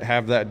everything right,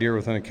 have that deer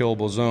within a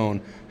killable zone,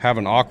 have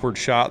an awkward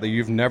shot that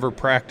you've never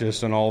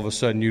practiced, and all of a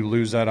sudden you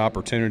lose that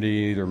opportunity,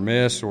 either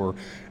miss or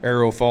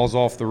arrow falls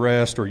off the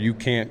rest, or you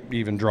can't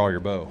even draw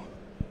your bow.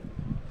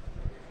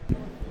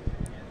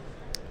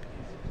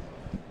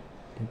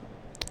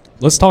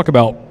 Let's talk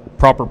about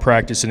proper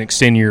practice and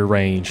extending your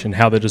range, and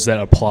how does that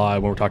apply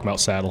when we're talking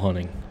about saddle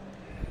hunting?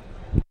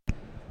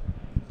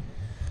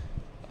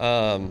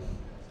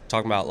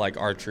 Talking about like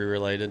archery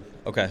related.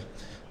 Okay.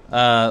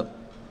 I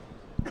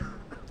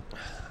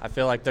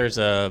feel like there's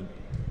a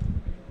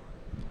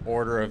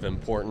order of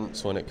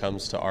importance when it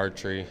comes to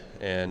archery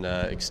and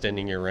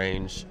extending your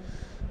range.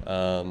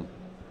 Right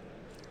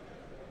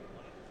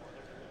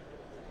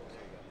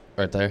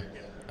there.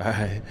 All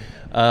right.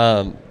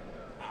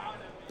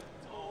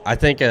 I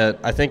think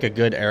a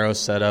good arrow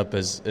setup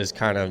is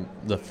kind of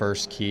the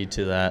first key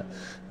to that.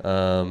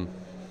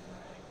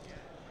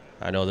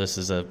 I know this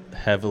is a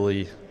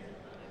heavily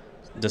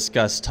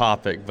discussed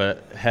topic,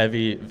 but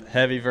heavy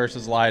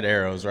versus light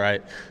arrows,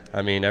 right?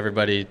 I mean,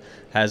 everybody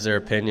has their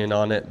opinion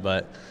on it,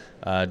 but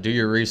do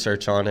your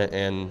research on it.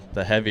 And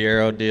the heavy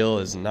arrow deal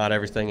is not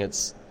everything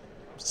it's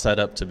set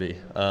up to be.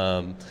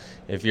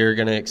 If you're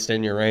going to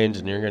extend your range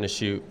and you're going to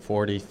shoot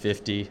 40,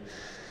 50,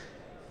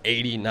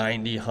 80,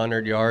 90,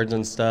 100 yards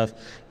and stuff,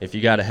 if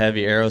you got a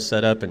heavy arrow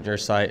set up and your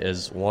sight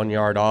is 1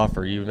 yard off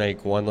or you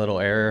make one little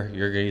error,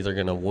 you're either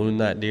going to wound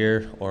that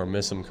deer or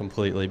miss him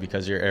completely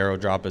because your arrow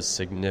drop is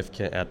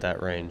significant at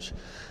that range.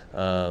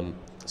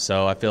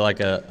 So I feel like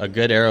a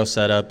good arrow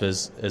setup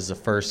is the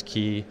first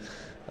key.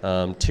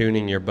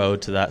 Tuning your bow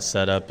to that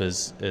setup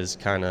is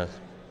kind of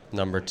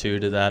number 2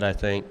 to that, I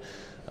think.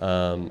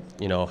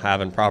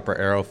 Having proper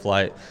arrow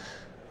flight.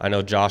 I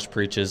know Josh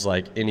preaches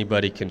like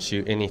anybody can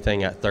shoot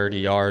anything at 30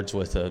 yards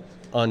with a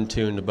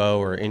untuned bow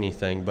or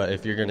anything, but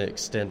if you're going to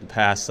extend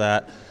past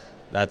that,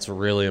 that's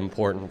really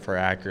important for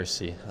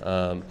accuracy.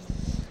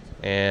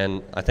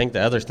 And I think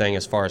the other thing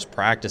as far as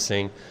practice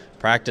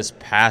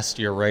past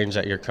your range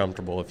that you're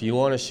comfortable. If you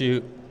want to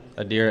shoot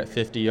a deer at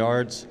 50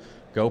 yards,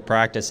 go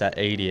practice at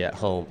 80 at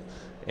home.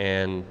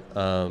 And,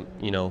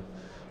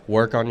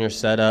 work on your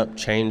setup,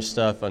 change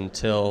stuff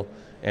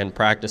and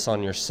practice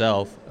on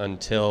yourself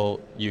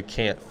until you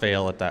can't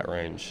fail at that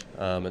range.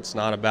 It's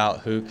not about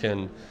who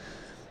can,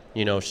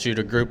 shoot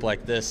a group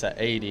like this at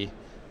 80.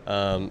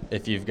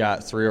 If you've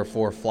got 3 or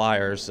 4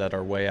 flyers that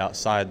are way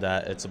outside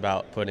that, it's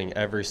about putting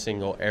every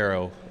single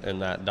arrow in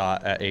that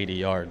dot at 80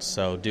 yards.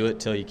 So do it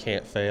till you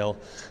can't fail,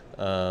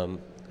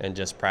 and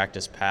just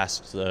practice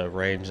past the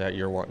range that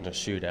you're wanting to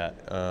shoot at.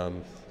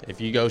 If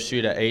you go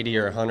shoot at 80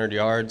 or 100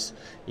 yards,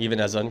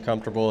 even as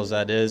uncomfortable as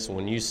that is,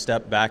 when you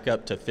step back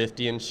up to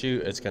 50 and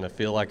shoot, it's going to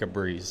feel like a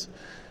breeze.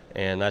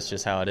 And that's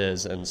just how it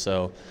is. And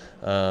so,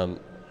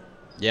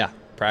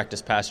 practice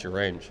past your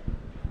range.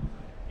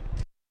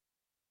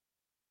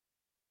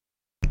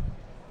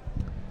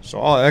 So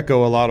I'll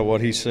echo a lot of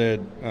what he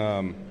said.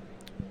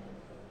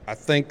 I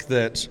think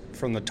that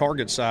from the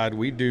target side,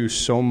 we do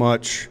so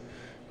much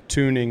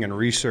tuning and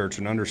research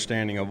and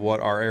understanding of what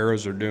our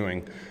arrows are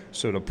doing.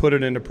 So to put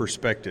it into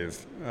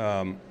perspective,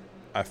 a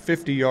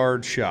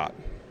 50-yard shot,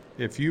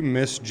 if you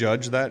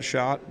misjudge that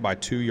shot by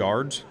 2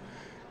 yards,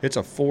 it's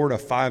a 4 to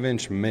 5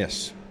 inch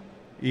miss,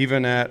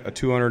 even at a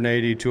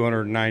 280,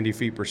 290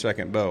 feet per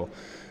second bow.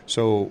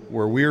 So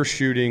where we're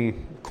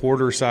shooting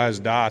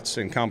quarter-sized dots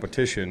in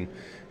competition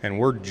and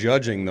we're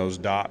judging those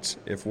dots,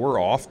 if we're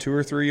off 2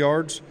 or 3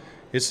 yards,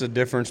 it's the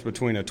difference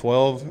between a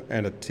 12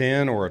 and a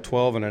 10 or a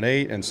 12 and an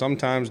 8, and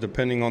sometimes,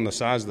 depending on the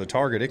size of the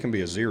target, it can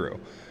be a 0.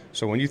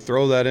 So when you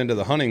throw that into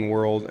the hunting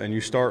world and you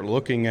start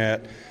looking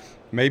at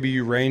maybe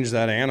you range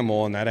that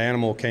animal and that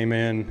animal came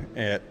in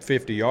at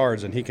 50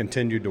 yards and he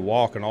continued to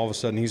walk and all of a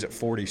sudden he's at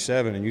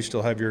 47 and you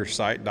still have your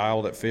sight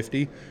dialed at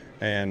 50,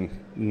 and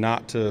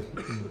not to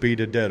beat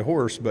a dead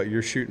horse, but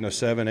you're shooting a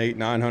 7, 8,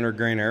 900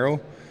 grain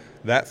arrow,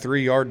 that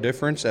 3 yard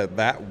difference at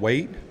that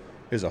weight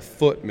is a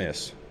foot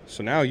miss.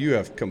 So now you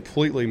have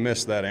completely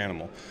missed that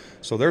animal.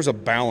 So there's a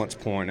balance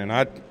point, and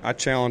I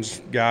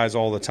challenge guys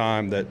all the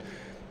time that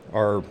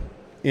are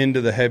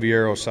into the heavy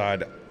arrow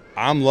side.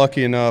 I'm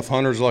lucky enough,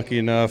 Hunter's lucky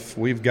enough,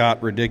 we've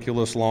got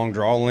ridiculous long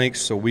draw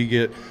lengths, so we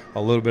get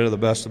a little bit of the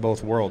best of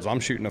both worlds. I'm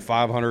shooting a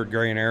 500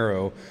 grain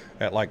arrow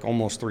at like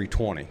almost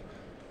 320.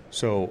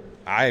 So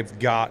I've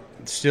got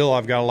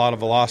a lot of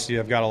velocity,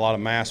 I've got a lot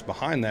of mass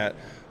behind that,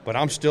 but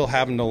I'm still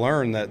having to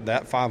learn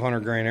that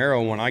 500 grain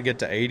arrow, when I get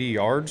to 80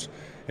 yards,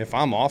 if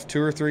I'm off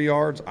 2 or 3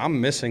 yards, I'm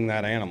missing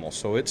that animal.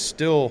 So it's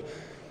still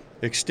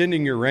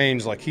extending your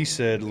range, like he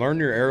said. Learn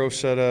your arrow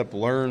setup,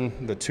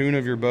 learn the tune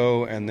of your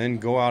bow, and then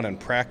go out and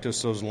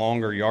practice those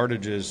longer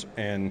yardages.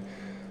 And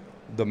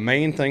the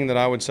main thing that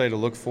I would say to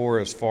look for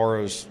as far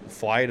as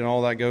flight and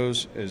all that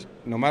goes is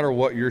no matter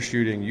what you're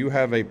shooting, you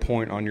have a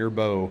point on your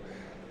bow.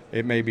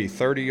 It may be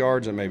 30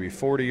 yards, it may be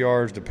 40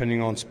 yards,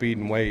 depending on speed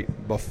and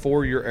weight,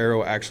 before your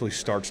arrow actually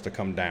starts to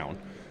come down.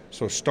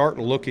 So start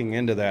looking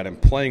into that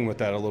and playing with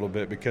that a little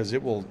bit, because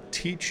it will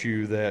teach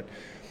you that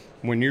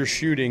when you're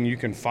shooting, you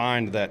can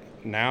find that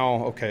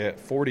now, okay, at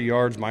 40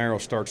 yards, my arrow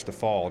starts to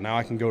fall. Now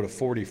I can go to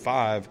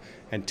 45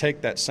 and take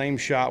that same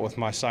shot with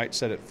my sight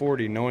set at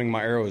 40, knowing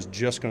my arrow is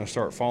just going to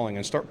start falling,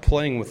 and start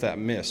playing with that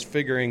miss,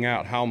 figuring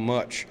out how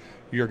much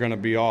you're going to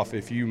be off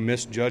if you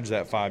misjudge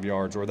that 5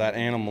 yards or that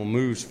animal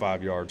moves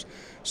 5 yards,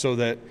 so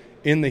that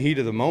in the heat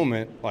of the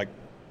moment, like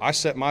I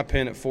set my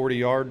pin at 40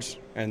 yards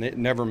and it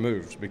never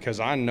moves, because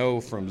I know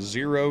from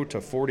 0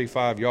 to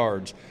 45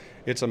 yards,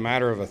 it's a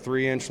matter of a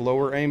 3-inch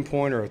lower aim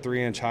point or a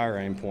 3-inch higher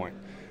aim point.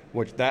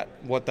 What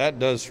that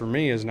does for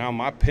me is now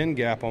my pin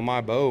gap on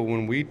my bow,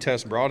 when we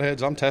test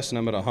broadheads, I'm testing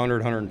them at 100,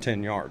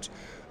 110 yards.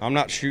 I'm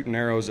not shooting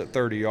arrows at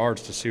 30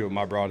 yards to see what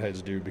my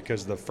broadheads do,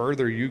 because the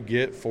further you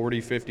get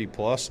 40, 50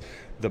 plus,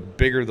 the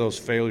bigger those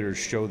failures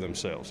show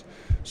themselves.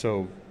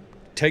 So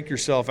take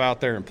yourself out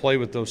there and play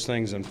with those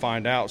things and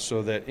find out,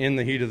 so that in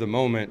the heat of the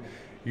moment,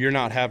 you're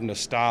not having to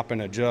stop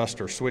and adjust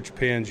or switch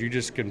pins. You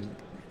just can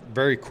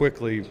very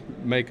quickly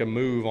make a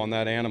move on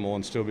that animal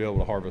and still be able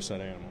to harvest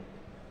that animal.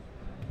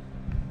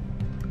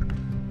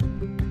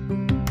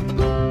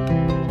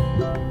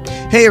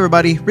 Hey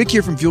everybody, Rick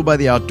here from Fueled by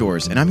the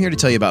Outdoors, and I'm here to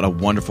tell you about a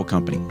wonderful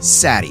company,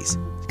 Sadie's,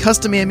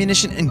 Custom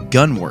Ammunition and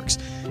Gun Works.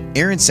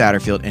 Aaron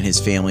Satterfield and his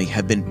family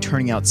have been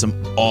turning out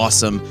some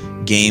awesome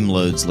game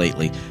loads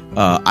lately.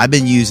 I've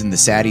been using the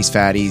Sadie's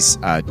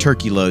Fatties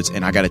turkey loads,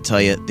 and I got to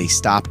tell you, they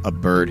stop a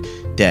bird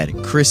dead.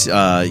 Chris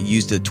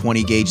used a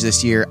 20 gauge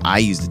this year. I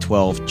used a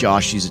 12.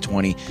 Josh used a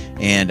 20.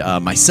 And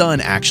my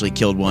son actually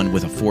killed one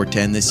with a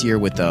 410 this year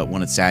with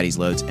one of Sadie's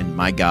loads. And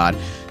my God,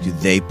 do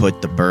they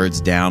put the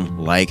birds down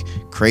like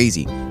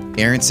crazy.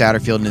 Aaron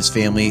Satterfield and his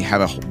family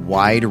have a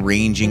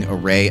wide-ranging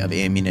array of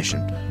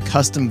ammunition.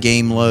 Custom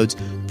game loads,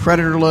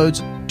 predator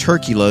loads,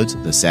 turkey loads,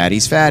 the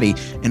Sadie's Fatty,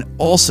 and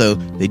also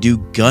they do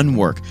gun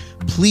work.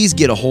 Please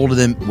get a hold of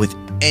them with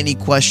any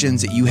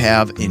questions that you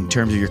have in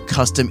terms of your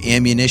custom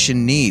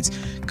ammunition needs.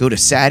 Go to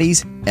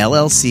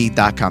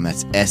SattiesLLC.com.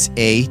 That's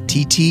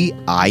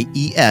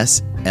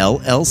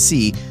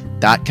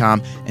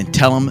SattiesLLC.com and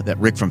tell them that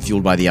Rick from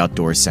Fueled by the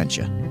Outdoors sent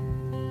you.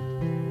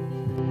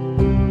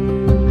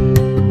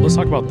 Let's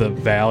talk about the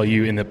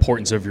value and the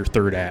importance of your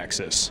third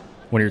axis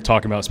when you're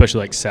talking about, especially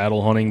like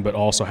saddle hunting, but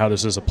also how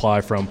does this apply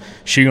from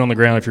shooting on the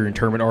ground if you're in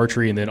tournament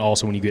archery, and then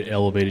also when you get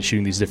elevated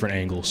shooting these different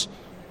angles.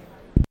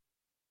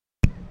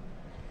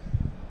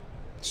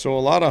 So a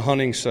lot of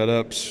hunting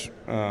setups,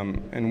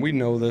 and we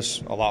know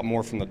this a lot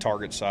more from the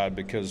target side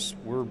because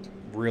we're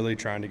really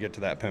trying to get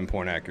to that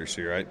pinpoint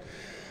accuracy, right?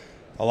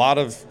 A lot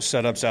of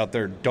setups out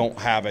there don't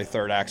have a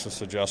third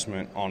axis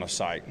adjustment on a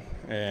sight,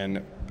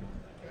 and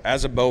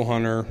as a bow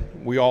hunter,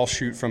 we all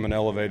shoot from an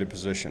elevated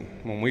position.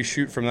 When we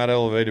shoot from that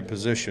elevated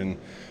position,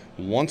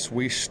 once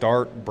we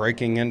start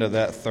breaking into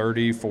that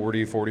 30,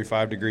 40,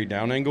 45 degree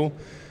down angle,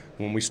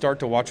 when we start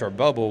to watch our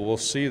bubble, we'll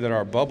see that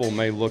our bubble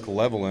may look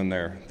level in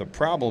there. The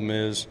problem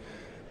is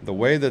the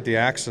way that the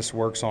axis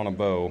works on a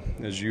bow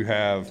is you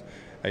have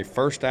a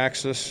first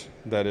axis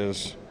that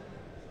is,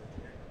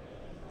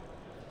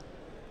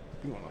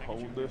 you want to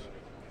hold this?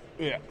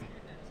 Yeah.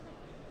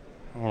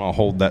 I want to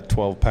hold that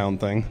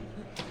 12-pound thing.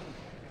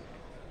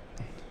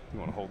 You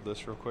want to hold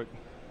this real quick?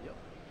 Yep.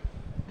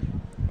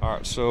 All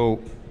right, so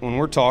when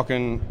we're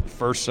talking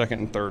first, second,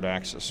 and third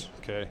axis,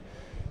 okay,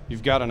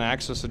 you've got an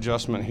axis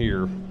adjustment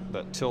here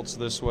that tilts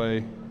this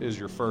way is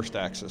your first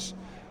axis.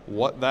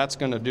 What that's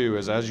going to do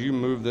is as you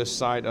move this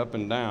sight up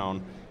and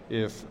down,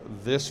 if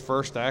this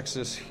first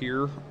axis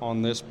here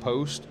on this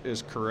post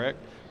is correct,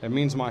 it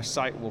means my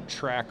sight will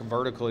track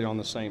vertically on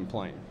the same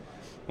plane.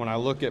 When I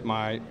look at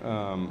my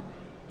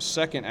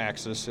second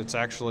axis, it's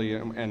actually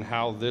and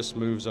how this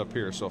moves up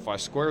here. So if I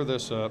square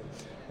this up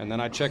and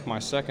then I check my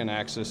second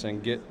axis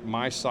and get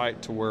my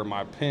sight to where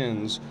my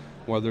pins,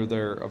 whether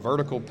they're a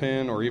vertical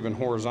pin or even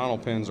horizontal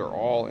pins, are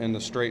all in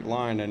the straight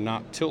line and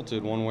not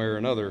tilted one way or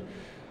another,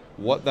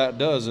 what that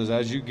does is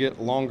as you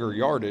get longer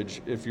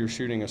yardage, if you're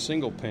shooting a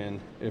single pin,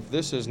 if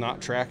this is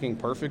not tracking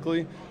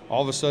perfectly,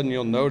 all of a sudden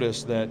you'll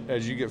notice that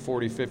as you get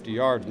 40, 50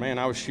 yards, man,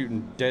 I was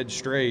shooting dead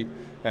straight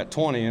at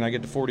 20 and I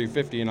get to 40,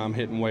 50 and I'm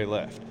hitting way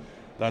left.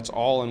 That's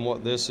all in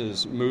what this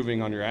is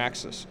moving on your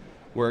axis.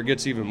 Where it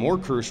gets even more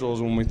crucial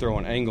is when we throw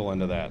an angle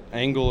into that.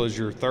 Angle is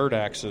your third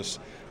axis,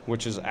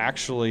 which is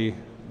actually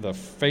the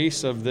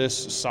face of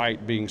this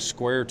sight being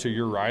square to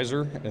your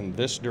riser in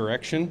this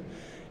direction.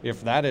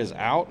 If that is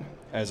out,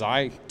 as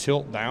I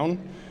tilt down,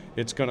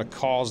 it's going to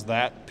cause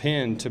that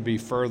pin to be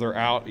further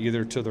out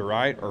either to the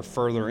right or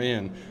further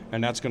in,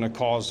 and that's going to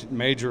cause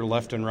major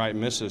left and right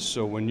misses.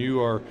 So when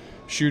you are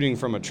shooting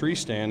from a tree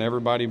stand,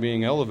 everybody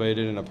being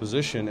elevated in a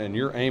position and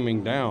you're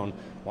aiming down,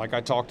 like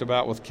I talked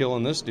about with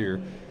killing this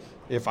deer,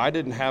 if I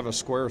didn't have a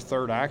square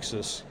third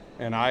axis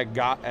and I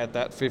got at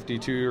that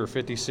 52 or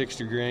 56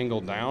 degree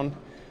angle down,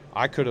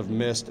 I could have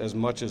missed as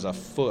much as a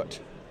foot,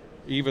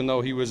 even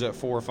though he was at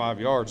 4 or 5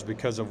 yards,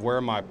 because of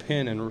where my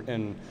pin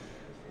and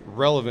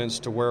relevance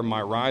to where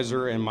my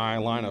riser and my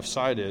line of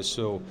sight is.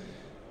 So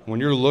when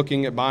you're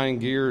looking at buying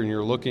gear and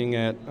you're looking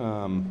at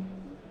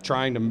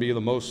trying to be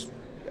the most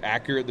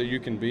accurate that you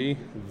can be,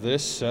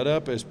 this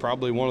setup is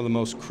probably one of the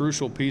most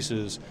crucial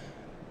pieces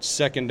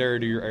secondary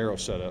to your arrow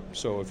setup.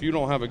 So if you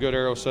don't have a good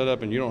arrow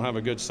setup and you don't have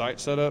a good sight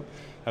setup,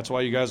 that's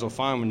why you guys will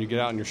find when you get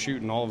out and you're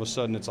shooting, all of a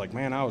sudden it's like,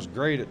 man, I was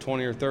great at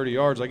 20 or 30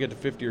 yards. I get to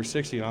 50 or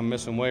 60 and I'm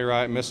missing way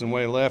right, missing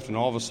way left, and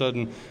all of a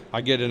sudden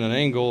I get in an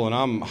angle and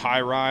I'm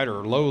high right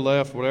or low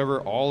left, whatever.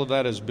 All of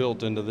that is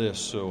built into this.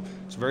 So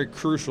it's very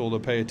crucial to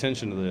pay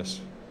attention to this.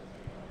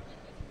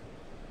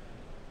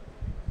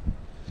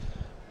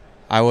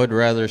 I would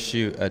rather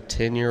shoot a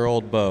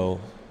 10-year-old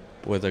bow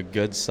with a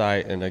good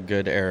sight and a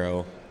good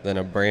arrow than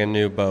a brand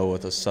new bow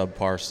with a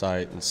subpar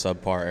sight and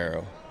subpar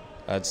arrow.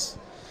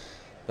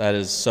 That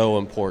is so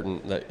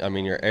important.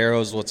 Your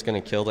arrow is what's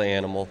going to kill the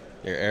animal.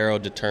 Your arrow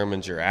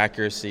determines your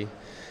accuracy,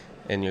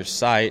 and your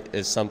sight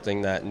is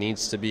something that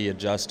needs to be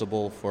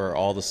adjustable for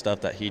all the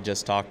stuff that he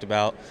just talked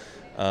about.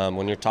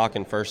 When you're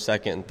talking first,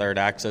 second, and third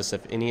axis,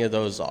 if any of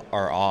those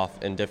are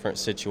off in different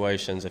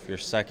situations, if your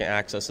second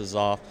axis is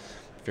off,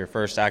 if your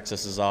first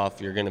axis is off,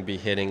 you're going to be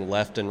hitting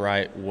left and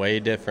right way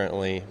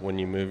differently when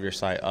you move your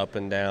sight up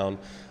and down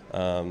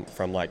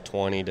from like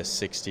 20 to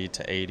 60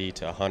 to 80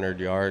 to 100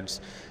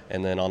 yards.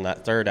 And then on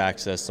that third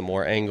axis, the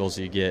more angles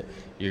you get,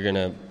 you're going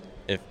to,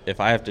 if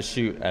I have to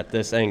shoot at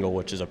this angle,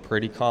 which is a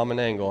pretty common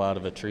angle out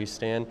of a tree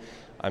stand,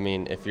 I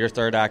mean, if your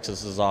third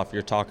axis is off,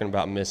 you're talking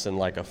about missing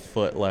like a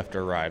foot left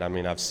or right. I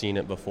mean, I've seen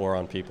it before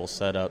on people's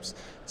setups.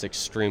 It's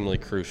extremely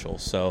crucial.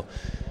 So,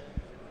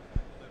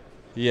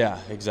 yeah,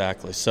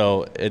 exactly.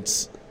 So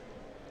it's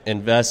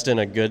invest in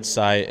a good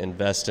sight,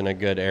 invest in a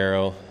good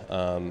arrow,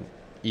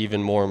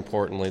 even more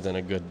importantly than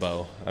a good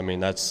bow. I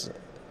mean,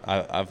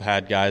 I've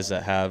had guys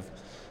that have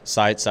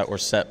sights that were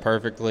set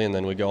perfectly, and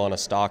then we go on a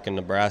stalk in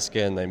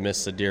Nebraska and they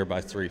miss the deer by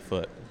 3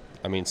 foot.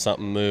 I mean,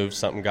 something moved,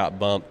 something got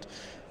bumped,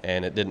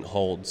 and it didn't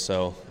hold.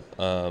 So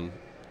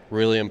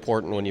really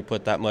important when you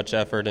put that much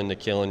effort into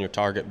killing your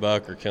target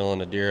buck or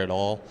killing a deer at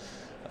all.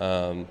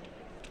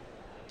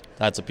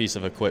 That's a piece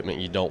of equipment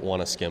you don't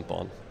want to skimp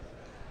on.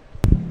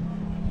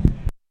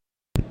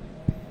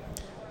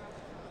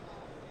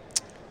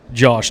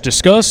 Josh,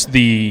 discuss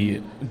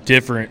the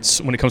difference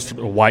when it comes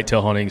to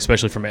whitetail hunting,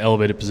 especially from an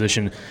elevated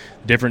position,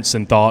 difference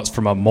in thoughts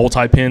from a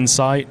multi-pin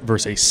sight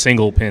versus a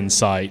single pin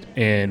sight,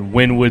 and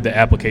when would the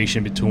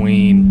application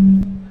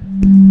between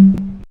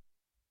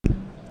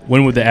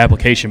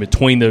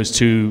those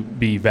two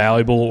be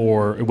valuable,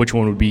 or which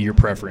one would be your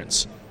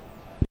preference?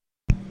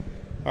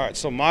 All right,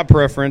 so my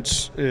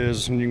preference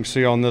is, and you can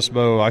see on this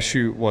bow, I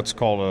shoot what's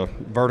called a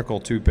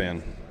vertical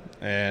 2-pin,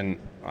 and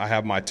I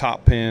have my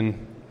top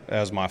pin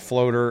as my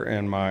floater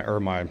and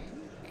my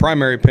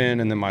primary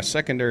pin, and then my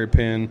secondary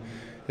pin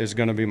is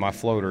going to be my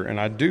floater. And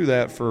I do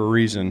that for a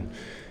reason.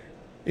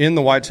 In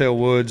the whitetail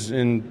woods,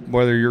 in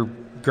whether you're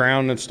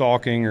ground and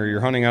stalking or you're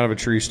hunting out of a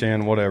tree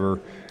stand, whatever,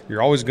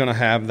 you're always going to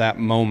have that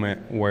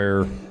moment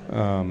where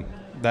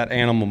that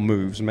animal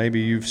moves. Maybe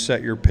you've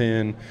set your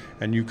pin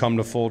and you come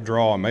to full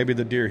draw, and maybe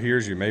the deer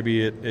hears you.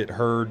 Maybe it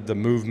heard the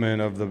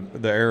movement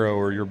of the arrow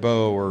or your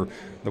bow, or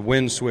the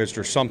wind switched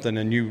or something,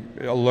 and you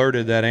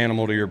alerted that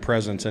animal to your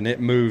presence, and it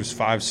moves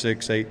 5,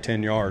 6, 8,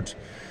 10 yards.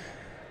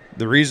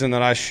 The reason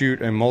that I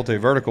shoot a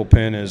multi-vertical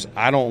pin is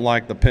I don't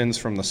like the pins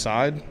from the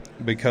side,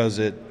 because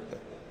it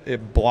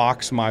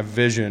blocks my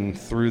vision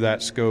through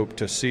that scope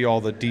to see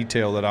all the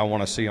detail that I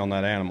want to see on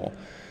that animal.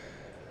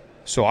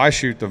 So I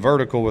shoot the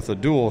vertical with a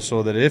dual,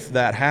 so that if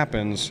that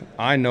happens,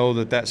 I know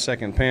that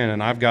second pin,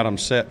 and I've got them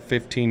set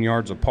 15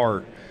 yards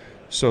apart,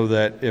 so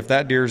that if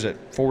that deer's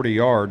at 40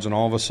 yards and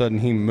all of a sudden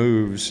he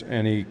moves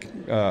and he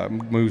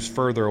moves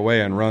further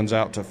away and runs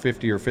out to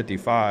 50 or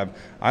 55,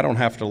 I don't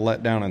have to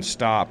let down and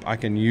stop. I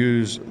can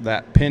use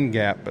that pin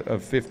gap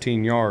of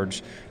 15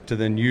 yards to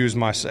then use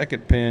my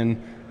second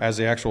pin as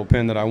the actual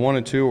pin that I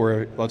wanted to,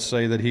 or let's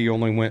say that he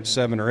only went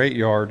 7 or 8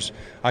 yards,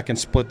 I can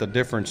split the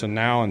difference, and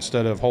now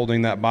instead of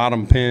holding that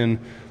bottom pin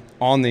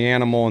on the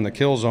animal in the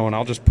kill zone,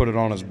 I'll just put it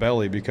on his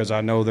belly, because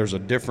I know there's a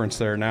difference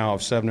there now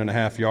of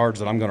 7.5 yards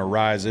that I'm going to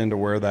rise into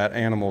where that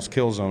animal's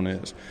kill zone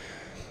is.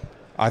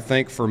 I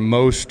think for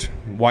most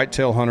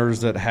whitetail hunters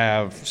that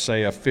have,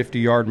 say, a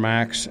 50-yard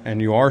max and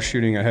you are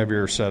shooting a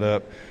heavier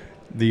setup,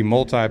 the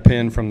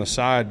multi-pin from the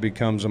side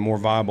becomes a more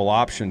viable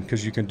option,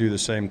 because you can do the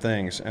same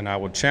things. And I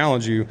would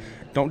challenge you,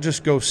 don't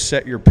just go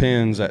set your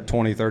pins at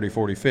 20, 30,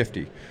 40,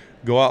 50.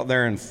 Go out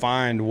there and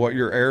find what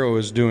your arrow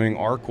is doing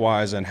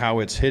arc-wise and how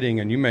it's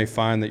hitting, and you may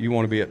find that you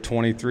want to be at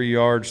 23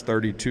 yards,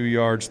 32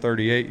 yards,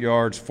 38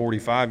 yards,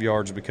 45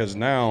 yards, because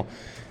now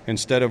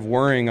instead of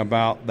worrying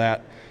about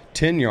that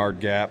 10-yard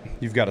gap,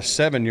 you've got a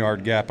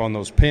 7-yard gap on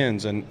those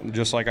pins. And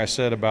just like I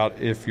said about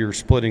if you're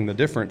splitting the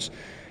difference,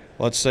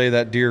 let's say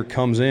that deer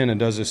comes in and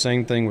does the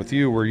same thing with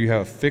you, where you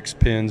have fixed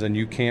pins and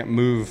you can't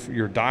move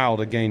your dial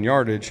to gain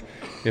yardage.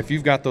 If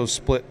you've got those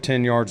split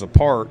 10 yards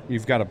apart,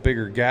 you've got a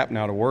bigger gap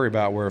now to worry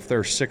about, where if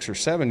they're 6 or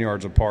 7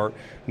 yards apart,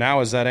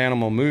 now as that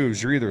animal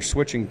moves, you're either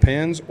switching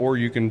pins, or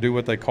you can do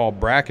what they call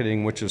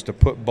bracketing, which is to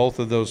put both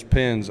of those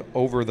pins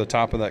over the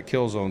top of that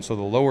kill zone. So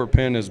the lower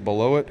pin is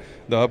below it,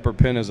 the upper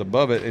pin is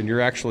above it, and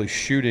you're actually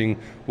shooting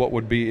what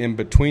would be in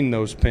between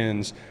those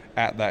pins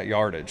at that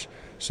yardage.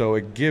 So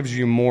it gives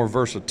you more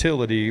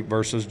versatility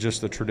versus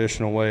just the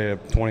traditional way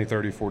of 20,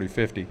 30, 40,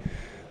 50.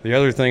 The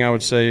other thing I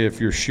would say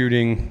if you're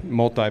shooting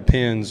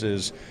multi-pins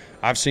is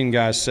I've seen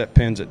guys set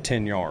pins at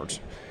 10 yards.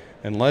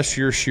 Unless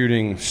you're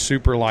shooting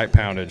super light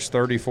poundage,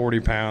 30, 40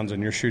 pounds,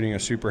 and you're shooting a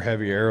super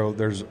heavy arrow,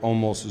 there's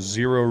almost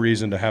zero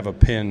reason to have a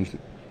pin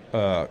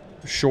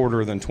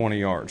shorter than 20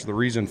 yards. The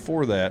reason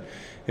for that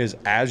is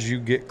as you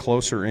get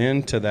closer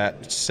into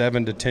that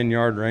 7 to 10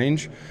 yard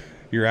range,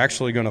 you're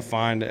actually going to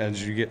find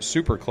as you get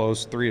super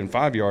close, 3 and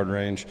 5 yard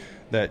range,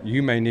 that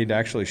you may need to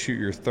actually shoot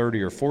your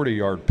 30 or 40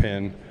 yard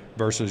pin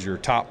versus your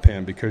top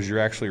pin, because you're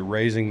actually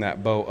raising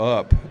that bow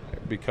up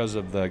because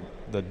of the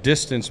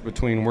distance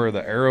between where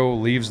the arrow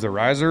leaves the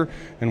riser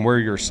and where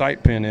your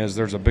sight pin is.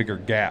 There's a bigger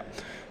gap.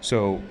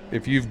 So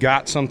if you've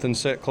got something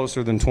set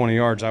closer than 20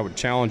 yards, I would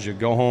challenge you,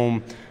 go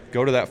home,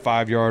 go to that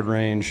 5 yard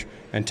range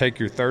and take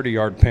your 30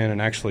 yard pin and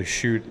actually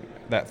shoot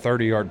that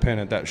 30-yard pin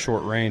at that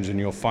short range, and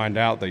you'll find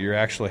out that you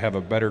actually have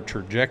a better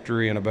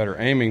trajectory and a better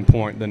aiming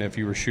point than if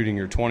you were shooting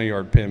your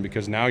 20-yard pin,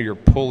 because now you're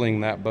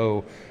pulling that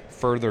bow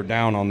further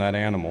down on that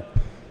animal.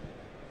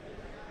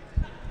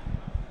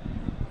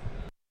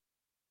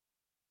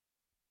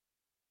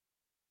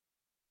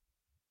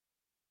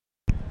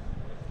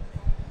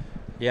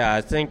 Yeah,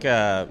 I think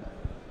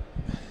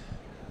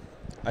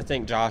I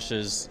think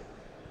Josh's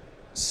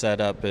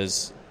setup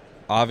is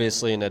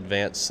obviously an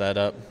advanced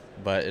setup,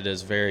 but it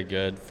is very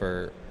good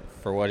for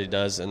what he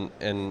does.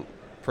 And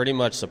pretty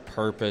much the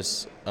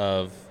purpose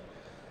of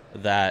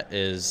that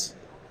is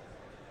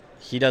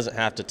he doesn't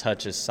have to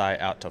touch his sight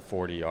out to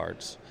 40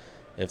 yards.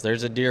 If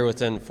there's a deer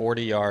within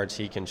 40 yards,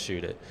 he can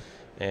shoot it.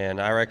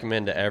 And I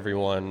recommend to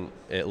everyone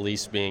at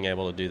least being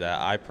able to do that.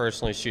 I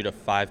personally shoot a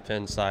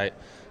 5-pin sight,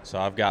 so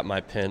I've got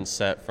my pin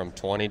set from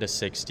 20 to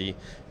 60.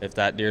 If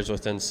that deer's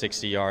within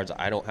 60 yards,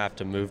 I don't have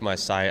to move my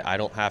sight. I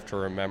don't have to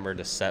remember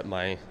to set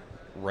my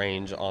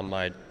range on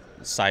my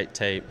sight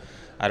tape.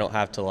 I don't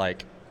have to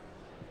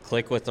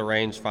click with the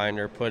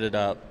rangefinder, put it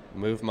up,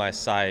 move my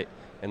sight,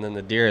 and then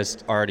the deer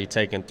has already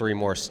taken 3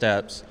 more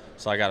steps.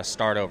 So I got to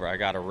start over. I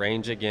got to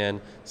range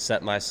again,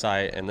 set my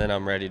sight, and then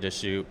I'm ready to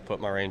shoot, put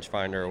my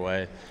rangefinder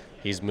away.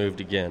 He's moved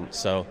again.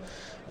 So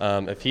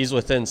if he's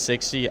within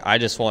 60, I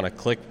just want to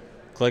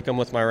click him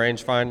with my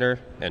rangefinder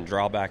and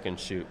draw back and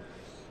shoot.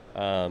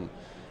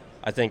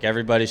 I think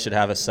everybody should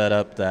have a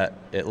setup that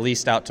at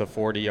least out to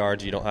 40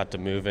 yards, you don't have to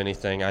move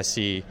anything. I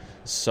see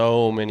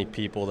so many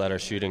people that are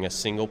shooting a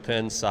single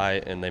pin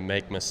sight and they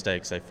make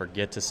mistakes. They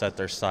forget to set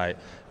their sight.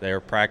 They are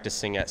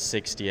practicing at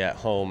 60 at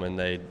home and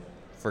they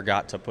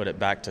forgot to put it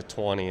back to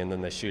 20, and then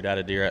they shoot at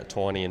a deer at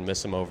 20 and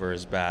miss him over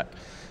his back.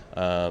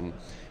 And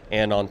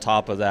on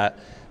top of that,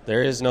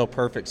 there is no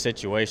perfect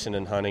situation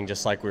in hunting,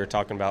 just like we were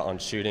talking about on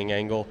shooting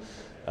angle.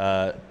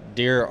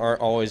 Deer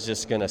aren't always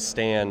just going to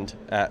stand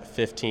at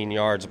 15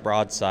 yards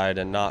broadside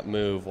and not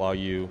move while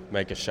you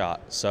make a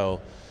shot.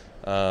 So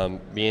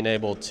being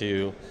able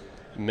to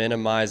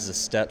minimize the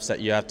steps that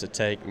you have to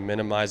take,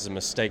 minimize the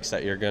mistakes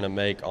that you're going to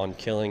make on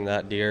killing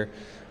that deer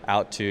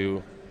out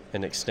to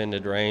an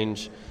extended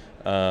range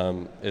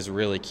is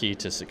really key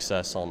to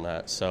success on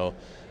that. So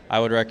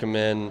I would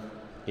recommend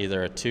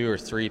either a 2 or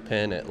 3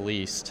 pin at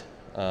least.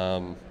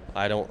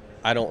 I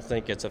don't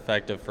think it's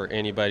effective for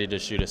anybody to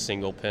shoot a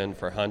single pin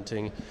for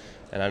hunting.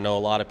 And I know a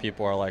lot of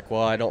people are like,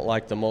 well, I don't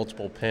like the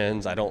multiple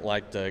pins. I don't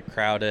like the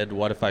crowded.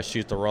 What if I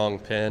shoot the wrong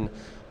pin?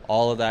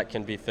 All of that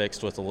can be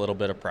fixed with a little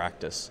bit of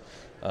practice.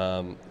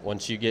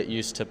 Once you get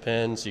used to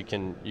pins, you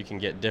can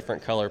get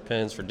different color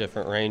pins for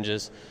different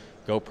ranges.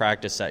 Go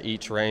practice at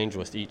each range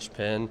with each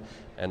pin,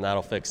 and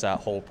that'll fix that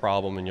whole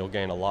problem, and you'll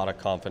gain a lot of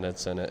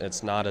confidence in it.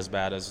 It's not as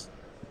bad as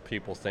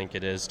people think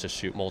it is to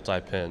shoot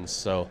multi-pins.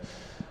 So,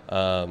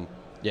 I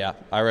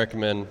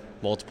recommend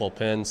multiple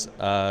pins.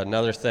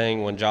 Another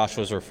thing, when Josh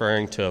was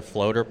referring to a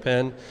floater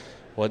pin,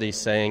 what he's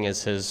saying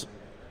is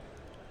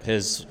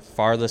his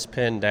farthest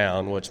pin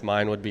down, which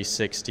mine would be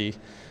 60,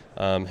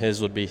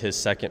 his would be his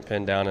second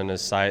pin down in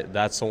his sight.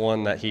 That's the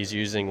one that he's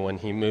using when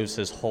he moves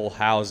his whole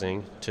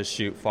housing to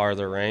shoot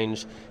farther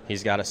range.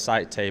 He's got a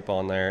sight tape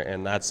on there,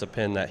 and that's the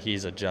pin that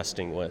he's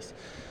adjusting with.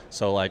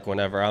 So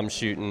whenever I'm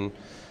shooting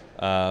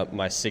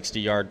my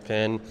 60-yard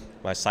pin,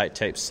 my sight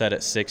tape's set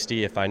at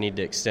 60. If I need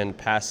to extend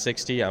past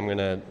 60, I'm going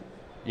to,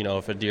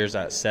 if a deer's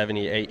at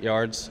 78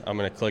 yards, I'm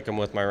going to click him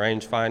with my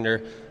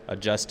rangefinder,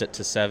 adjust it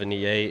to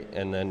 78,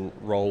 and then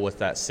roll with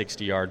that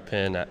 60-yard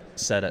pin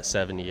set at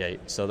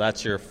 78. So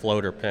that's your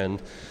floater pin.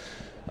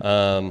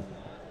 And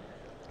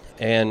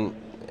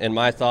in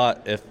my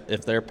thought,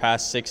 if they're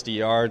past 60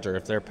 yards or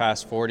if they're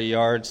past 40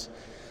 yards,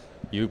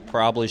 you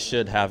probably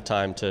should have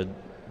time to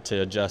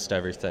adjust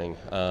everything.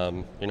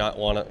 You're not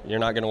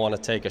going to want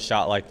to take a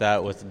shot like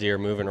that with the deer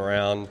moving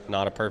around,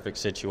 not a perfect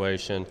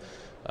situation.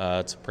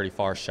 It's a pretty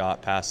far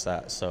shot past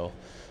that. So,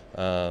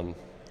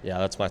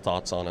 that's my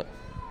thoughts on it.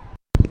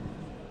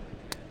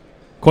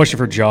 Question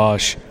for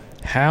Josh.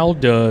 How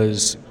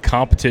does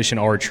competition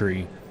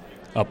archery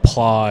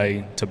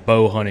apply to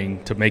bow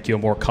hunting to make you a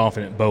more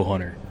confident bow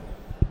hunter?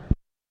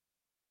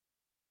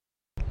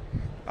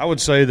 I would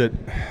say that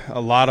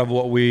a lot of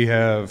what we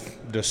have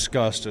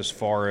discussed as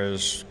far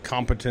as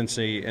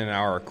competency in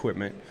our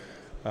equipment,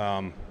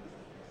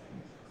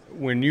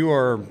 when you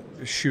are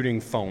shooting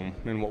foam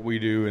and what we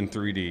do in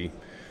 3D,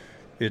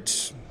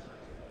 it's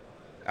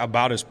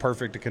about as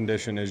perfect a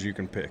condition as you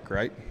can pick,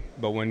 right?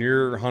 But when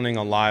you're hunting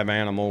a live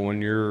animal,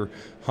 when you're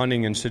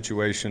hunting in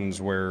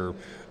situations where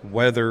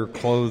weather,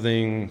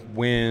 clothing,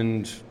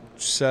 wind,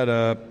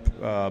 setup,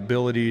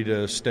 ability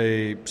to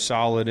stay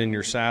solid in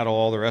your saddle,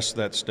 all the rest of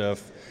that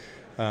stuff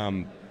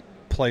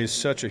plays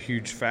such a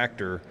huge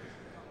factor.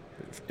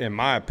 In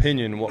my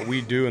opinion, what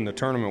we do in the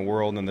tournament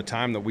world and the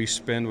time that we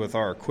spend with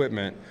our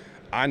equipment,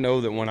 I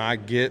know that when I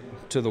get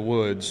to the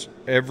woods,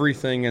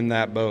 everything in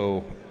that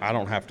bow I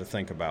don't have to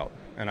think about.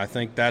 And I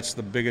think that's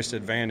the biggest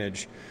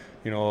advantage.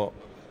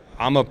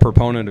 I'm a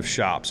proponent of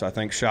shops. I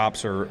think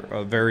shops are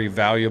a very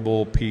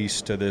valuable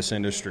piece to this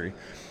industry.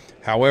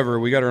 However,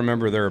 we got to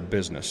remember they're a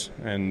business,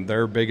 and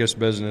their biggest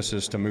business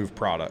is to move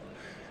product.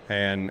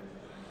 And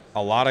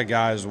a lot of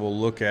guys will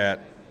look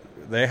at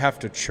they have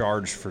to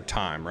charge for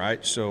time,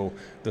 right? So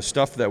the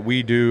stuff that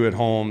we do at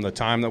home, the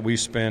time that we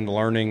spend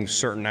learning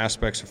certain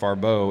aspects of our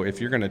bow,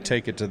 if you're going to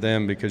take it to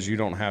them because you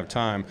don't have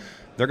time,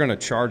 they're going to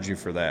charge you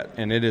for that.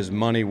 And it is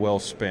money well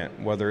spent,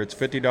 whether it's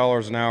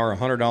 $50 an hour,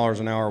 $100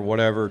 an hour,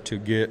 whatever, to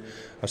get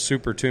a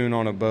super tune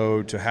on a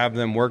bow, to have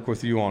them work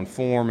with you on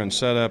form and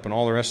setup and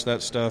all the rest of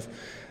that stuff.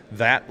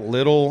 That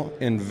little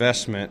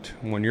investment,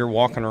 when you're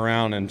walking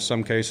around in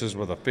some cases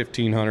with a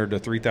 $1,500 to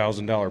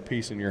 $3,000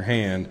 piece in your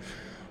hand,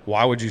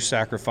 why would you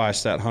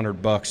sacrifice that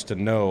 $100 to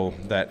know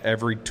that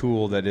every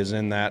tool that is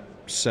in that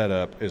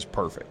setup is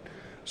perfect?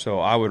 So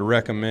I would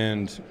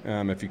recommend,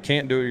 if you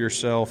can't do it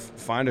yourself,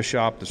 find a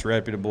shop that's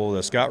reputable,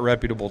 that's got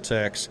reputable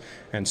techs,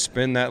 and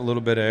spend that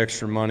little bit of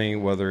extra money,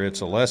 whether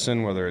it's a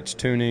lesson, whether it's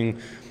tuning,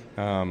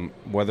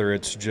 whether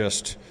it's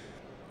just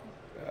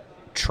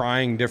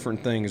trying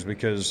different things,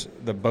 because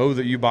the bow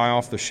that you buy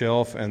off the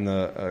shelf and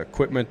the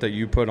equipment that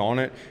you put on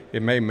it,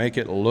 it may make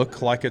it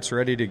look like it's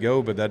ready to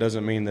go, but that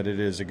doesn't mean that it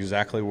is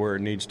exactly where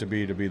it needs to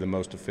be the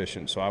most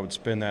efficient. So I would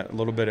spend that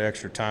little bit of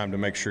extra time to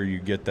make sure you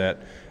get that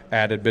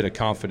added bit of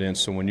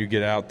confidence, so when you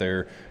get out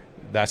there,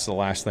 that's the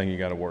last thing you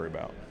got to worry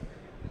about.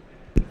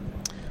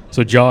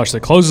 So Josh,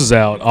 that closes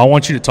out, I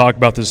want you to talk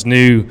about this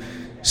new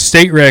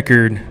state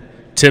record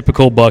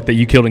typical buck that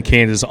you killed in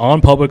Kansas on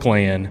public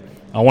land.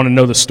 I want to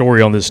know the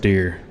story on this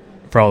deer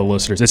for all the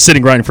listeners. It's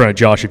sitting right in front of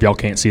Josh if y'all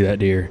can't see that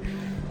deer.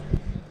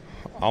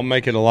 I'll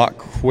make it a lot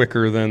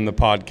quicker than the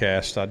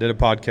podcast. I did a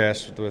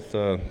podcast with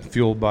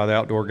Fueled by the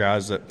Outdoor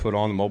guys that put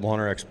on the Mobile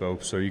Hunter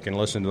Expo, so you can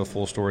listen to the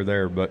full story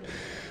there. But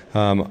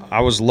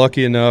I was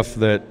lucky enough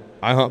that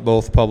I hunt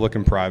both public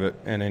and private.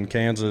 And in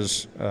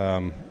Kansas,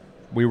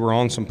 we were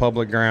on some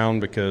public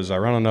ground because I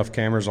run enough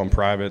cameras on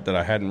private that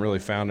I hadn't really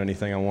found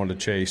anything I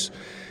wanted to chase.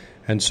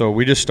 And so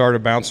we just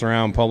started bouncing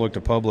around public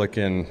to public,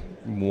 and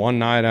one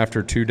night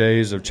after 2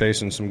 days of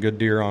chasing some good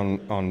deer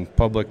on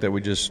public that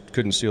we just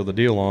couldn't seal the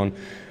deal on,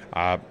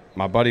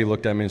 my buddy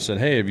looked at me and said,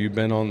 "Hey, have you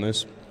been on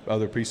this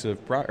other piece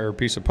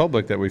of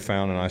public that we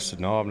found?" And I said,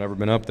 "No, I've never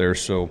been up there."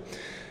 So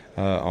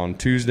on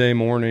Tuesday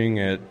morning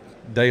at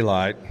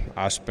daylight,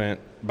 I spent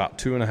about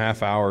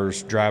 2.5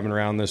 hours driving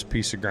around this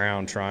piece of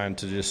ground trying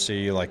to just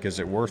see, like, is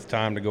it worth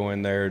time to go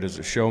in there? Does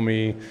it show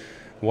me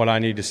what I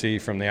need to see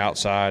from the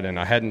outside? And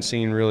I hadn't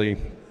seen really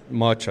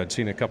much. I'd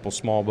seen a couple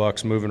small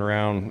bucks moving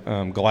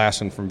around,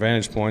 glassing from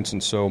vantage points.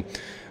 And so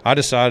I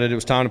decided it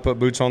was time to put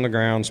boots on the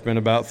ground, spend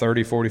about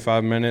 30,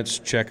 45 minutes,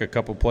 check a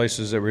couple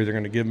places that were either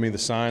going to give me the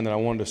sign that I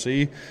wanted to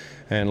see.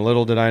 And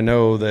little did I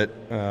know that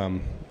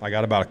I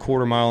got about a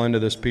quarter mile into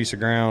this piece of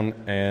ground,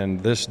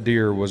 and this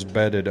deer was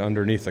bedded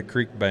underneath a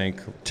creek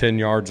bank 10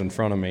 yards in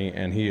front of me,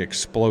 and he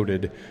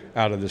exploded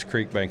out of this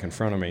creek bank in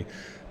front of me.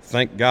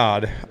 Thank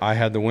God I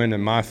had the wind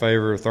in my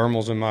favor,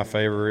 thermals in my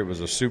favor. It was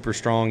a super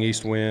strong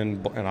east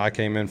wind, and I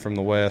came in from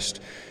the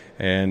west.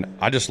 And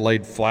I just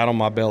laid flat on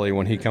my belly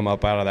when he come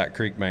up out of that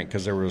creek bank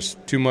because there was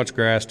too much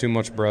grass, too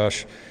much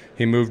brush.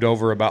 He moved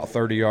over about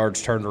 30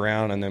 yards, turned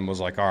around, and then was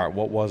like, all right,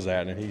 what was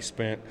that? And he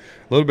spent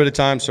a little bit of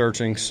time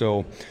searching.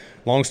 So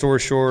long story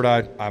short,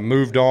 I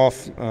moved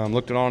off,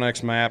 looked at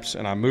onX Maps,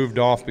 and I moved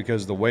off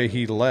because the way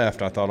he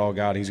left, I thought, oh,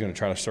 God, he's going to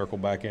try to circle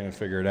back in and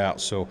figure it out.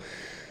 So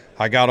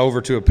I got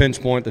over to a pinch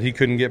point that he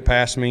couldn't get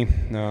past me,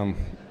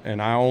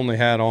 and I only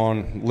had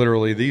on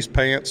literally these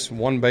pants,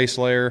 one base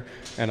layer,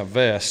 and a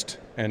vest,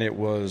 and it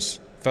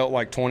felt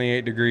like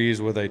 28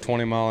 degrees with a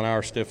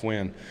 20-mile-an-hour stiff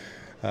wind.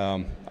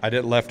 I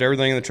left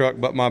everything in the truck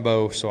but my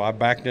bow, so I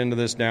backed into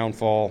this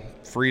downfall,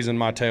 freezing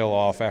my tail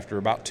off. After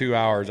about 2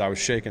 hours, I was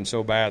shaking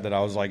so bad that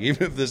I was like,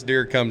 even if this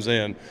deer comes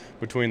in,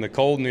 between the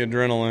cold and the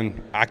adrenaline,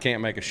 I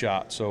can't make a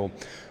shot. So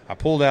I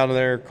pulled out of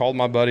there, called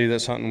my buddy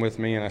that's hunting with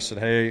me, and I said,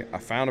 hey, I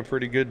found a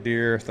pretty good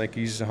deer. I think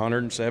he's a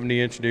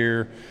 170-inch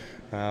deer.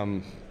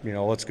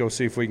 Let's go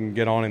see if we can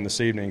get on him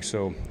this evening.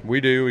 So we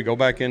do. We go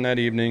back in that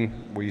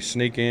evening. We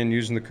sneak in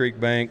using the creek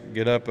bank,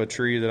 get up a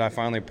tree that I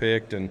finally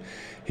picked, and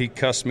he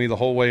cussed me the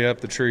whole way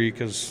up the tree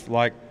because,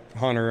 like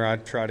Hunter, I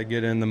try to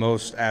get in the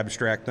most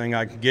abstract thing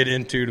I can get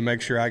into to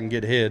make sure I can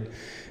get hid,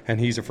 and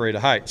he's afraid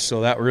of heights.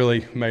 So that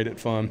really made it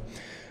fun.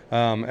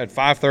 At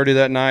 5:30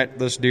 that night,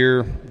 this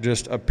deer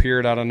just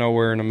appeared out of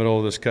nowhere in the middle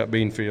of this cut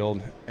bean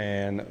field,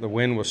 and the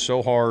wind was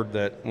so hard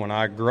that when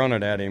I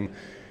grunted at him,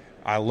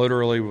 I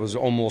literally was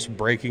almost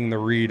breaking the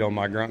reed on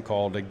my grunt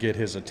call to get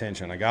his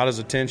attention. I got his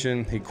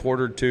attention. He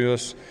quartered to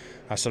us.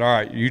 I said, all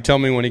right, you tell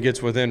me when he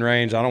gets within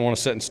range. I don't want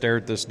to sit and stare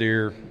at this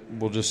deer.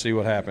 We'll just see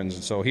what happens.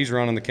 And so he's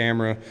running the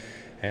camera,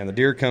 and the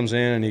deer comes in,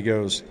 and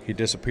he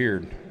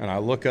disappeared. And I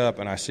look up,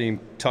 and I see him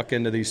tuck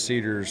into these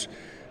cedars,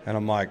 and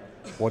I'm like,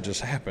 what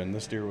just happened?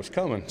 This deer was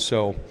coming.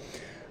 So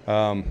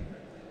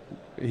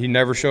he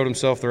never showed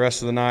himself the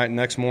rest of the night.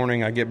 Next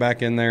morning, I get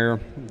back in there.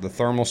 The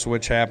thermal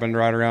switch happened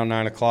right around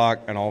 9 o'clock,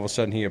 and all of a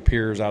sudden he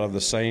appears out of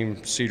the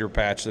same cedar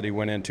patch that he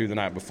went into the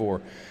night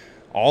before.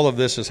 All of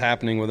this is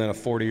happening within a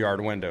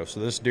 40-yard window. So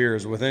this deer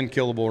is within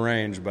killable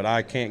range, but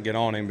I can't get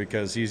on him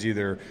because he's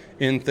either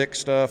in thick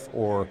stuff,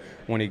 or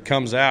when he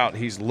comes out,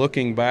 he's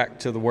looking back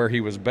to where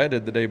he was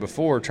bedded the day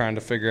before, trying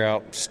to figure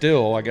out,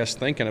 still, I guess,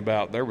 thinking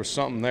about there was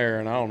something there,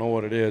 and I don't know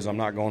what it is. I'm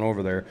not going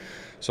over there.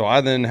 So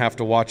I then have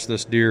to watch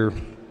this deer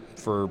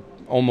for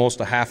almost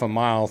a half a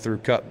mile through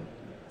cut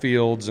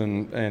fields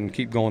and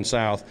keep going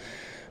south.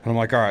 And I'm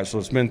like, all right, so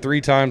it's been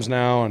 3 times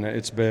now, and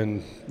it's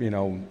been,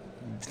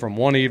 from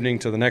one evening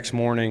to the next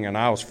morning, and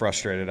I was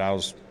frustrated. I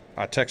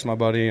texted my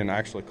buddy and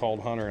actually called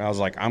Hunter, and I was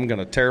like, I'm going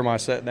to tear my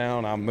set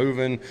down. I'm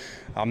moving.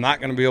 I'm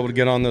not going to be able to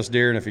get on this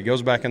deer, and if he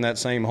goes back in that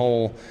same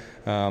hole,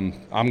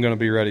 I'm going to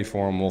be ready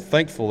for him. Well,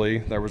 thankfully,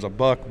 there was a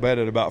buck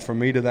bedded about from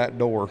me to that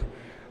door,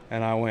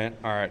 and I went,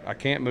 all right, I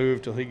can't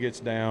move till he gets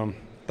down.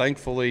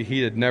 Thankfully,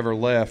 he had never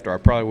left, or I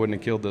probably wouldn't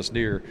have killed this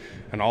deer.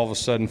 And all of a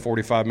sudden,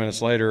 45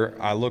 minutes later,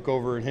 I look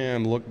over at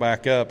him, look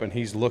back up, and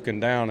he's looking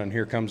down, and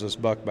here comes this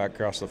buck back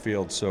across the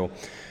field. So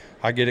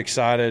I get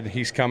excited.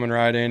 He's coming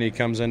right in. He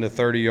comes into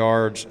 30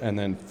 yards, and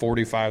then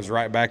 45's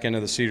right back into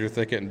the cedar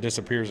thicket and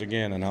disappears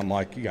again. And I'm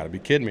like, you got to be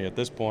kidding me. At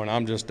this point,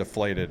 I'm just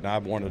deflated, and I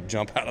want to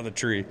jump out of the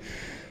tree.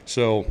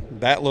 So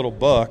that little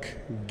buck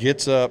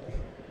gets up,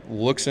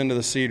 looks into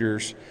the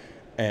cedars,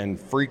 and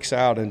freaks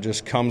out and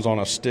just comes on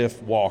a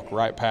stiff walk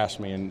right past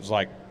me, and it's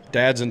like,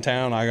 Dad's in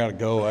town, I got to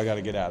go, I got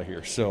to get out of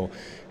here. So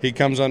he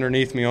comes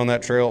underneath me on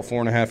that trail at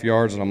 4.5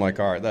 yards, and I'm like,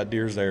 all right, that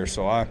deer's there.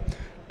 So I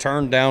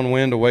turn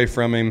downwind away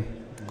from him,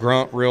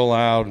 grunt real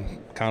loud,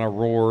 kind of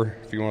roar,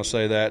 if you want to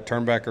say that,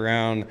 turn back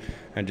around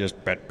and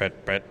just bet,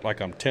 like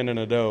I'm tending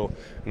a doe.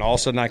 And all of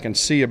a sudden I can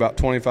see about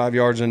 25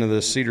 yards into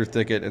this cedar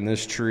thicket, and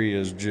this tree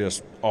is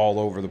just all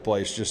over the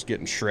place, just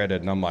getting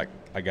shredded. And I'm like,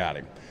 I got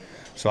him.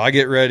 So I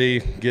get ready,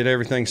 get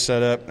everything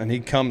set up, and he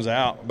comes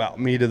out about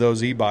me to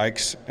those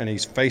e-bikes, and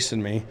he's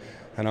facing me.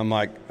 And I'm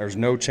like, there's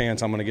no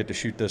chance I'm going to get to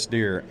shoot this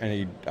deer. And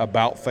he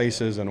about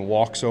faces and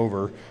walks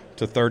over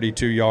to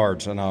 32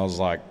 yards. And I was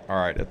like, all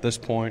right, at this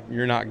point,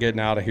 you're not getting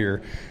out of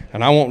here.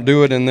 And I won't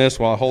do it in this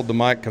while I hold the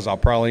mic because I'll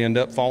probably end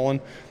up falling.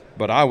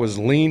 But I was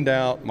leaned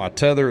out, my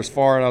tether as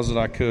far as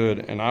I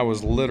could, and I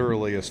was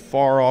literally as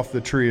far off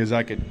the tree as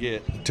I could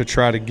get to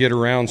try to get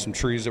around some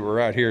trees that were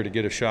right here to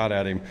get a shot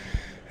at him.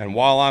 And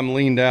while I'm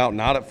leaned out,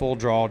 not at full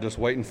draw, just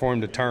waiting for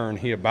him to turn,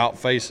 he about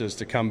faces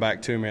to come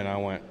back to me, and I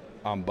went,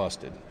 I'm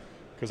busted.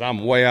 Because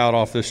I'm way out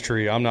off this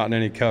tree. I'm not in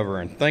any cover.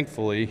 And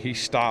thankfully, he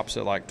stops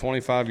at like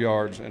 25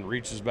 yards and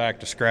reaches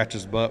back to scratch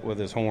his butt with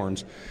his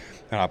horns.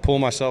 And I pull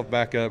myself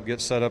back up, get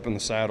set up in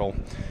the saddle.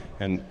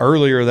 And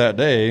earlier that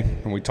day,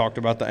 and we talked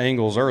about the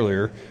angles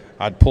earlier,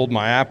 I'd pulled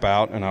my app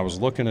out, and I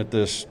was looking at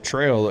this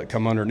trail that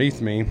come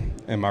underneath me,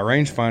 and my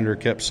rangefinder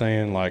kept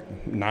saying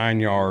like 9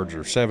 yards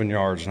or 7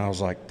 yards, and I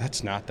was like,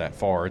 that's not that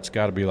far. It's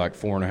got to be like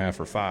 4.5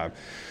 or 5.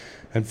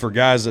 And for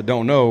guys that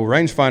don't know,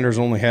 rangefinders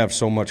only have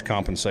so much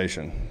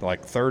compensation.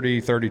 Like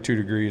 30, 32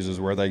 degrees is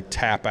where they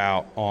tap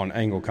out on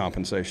angle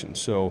compensation.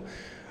 So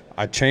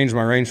I changed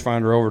my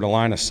rangefinder over to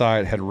line of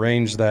sight, had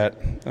ranged that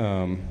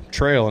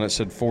trail, and it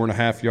said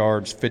 4.5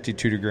 yards,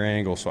 52-degree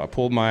angle. So I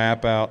pulled my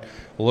app out,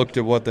 looked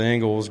at what the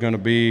angle was going to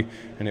be,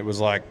 and it was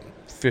like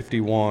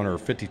 51 or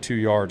 52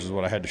 yards is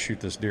what I had to shoot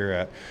this deer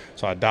at.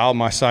 So I dialed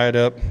my sight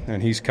up,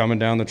 and he's coming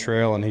down the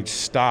trail, and he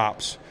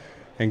stops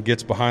and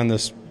gets behind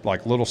this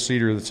like little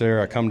cedar that's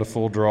there. I come to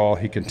full draw.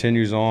 He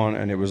continues on,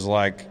 and it was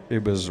like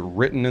it was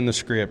written in the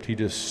script. He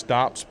just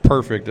stops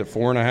perfect at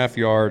 4.5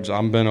 yards.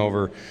 I'm bent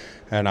over,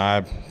 and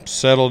I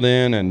settled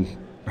in. And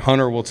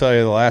Hunter will tell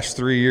you the last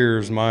 3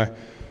 years, my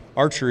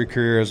archery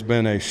career has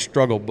been a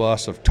struggle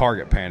bus of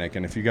target panic.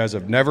 And if you guys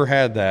have never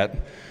had that,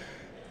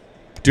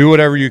 do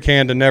whatever you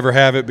can to never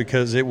have it,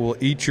 because it will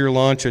eat your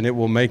lunch and it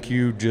will make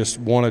you just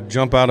want to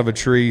jump out of a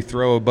tree,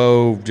 throw a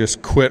bow,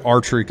 just quit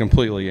archery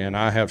completely. And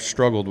I have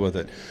struggled with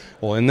it.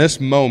 Well, in this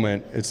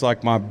moment, it's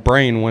like my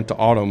brain went to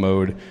auto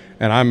mode,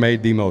 and I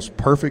made the most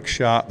perfect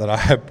shot that I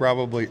have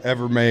probably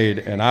ever made.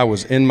 And I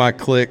was in my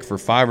click for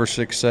 5 or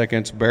 6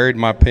 seconds, buried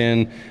my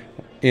pin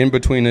in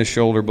between his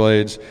shoulder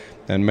blades,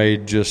 and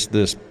made just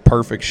this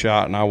perfect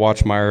shot. And I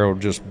watched my arrow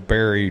just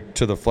bury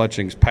to the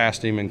fletchings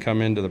past him and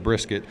come into the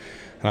brisket.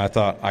 And I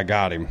thought, I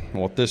got him.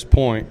 Well, at this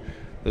point,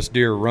 this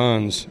deer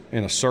runs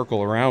in a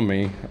circle around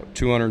me,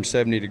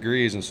 270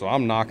 degrees, and so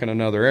I'm knocking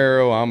another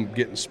arrow. I'm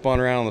getting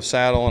spun around in the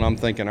saddle, and I'm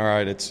thinking, all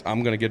right,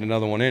 I'm going to get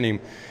another one in him.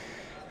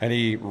 And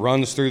he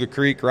runs through the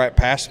creek right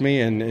past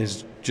me and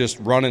is just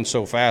running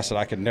so fast that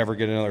I could never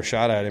get another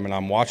shot at him. And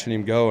I'm watching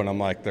him go, and I'm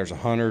like, there's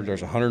 100,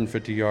 there's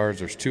 150 yards,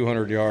 there's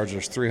 200 yards,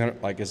 there's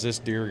 300. Like, is this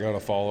deer going to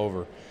fall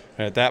over?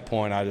 And at that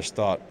point, I just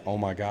thought, oh,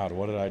 my God,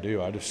 what did I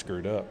do? I just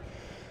screwed up.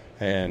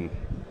 And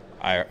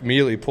I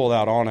immediately pulled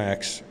out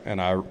Onyx,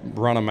 and I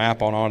run a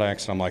map on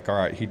Onyx, and I'm like, all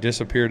right, he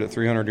disappeared at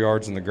 300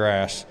 yards in the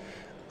grass.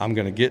 I'm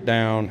going to get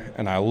down,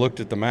 and I looked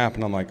at the map,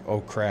 and I'm like,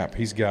 oh, crap,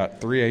 he's got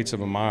 3/8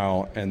 of a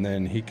mile, and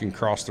then he can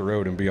cross the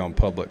road and be on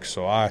public.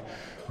 So I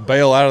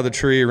bail out of the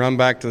tree, run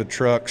back to the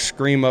truck,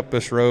 scream up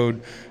this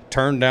road,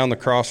 turn down the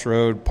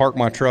crossroad, park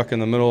my truck in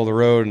the middle of the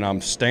road, and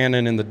I'm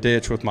standing in the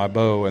ditch with my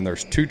bow, and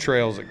there's 2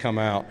 trails that come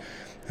out.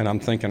 And I'm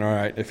thinking, all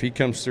right, if he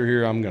comes through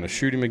here, I'm going to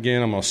shoot him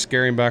again. I'm going to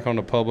scare him back on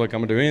the public.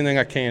 I'm going to do anything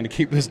I can to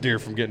keep this deer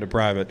from getting to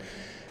private.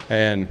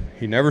 And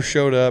he never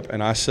showed up,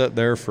 and I sat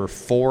there for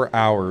 4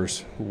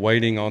 hours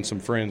waiting on some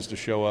friends to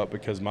show up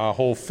because my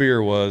whole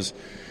fear was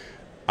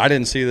I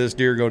didn't see this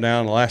deer go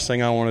down. The last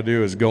thing I want to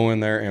do is go in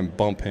there and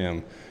bump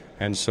him.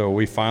 And so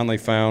we finally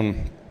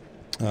found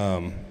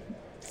blood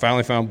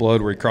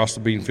where he crossed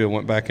the bean field,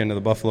 went back into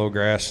the buffalo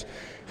grass.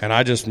 And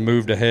I just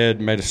moved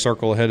ahead, made a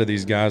circle ahead of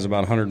these guys about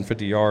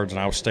 150 yards, and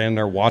I was standing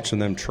there watching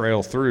them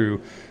trail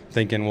through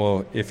thinking,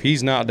 well, if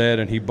he's not dead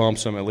and he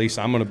bumps him, at least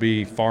I'm going to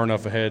be far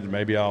enough ahead,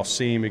 maybe I'll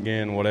see him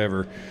again,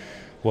 whatever.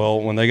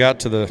 Well, when they got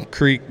to the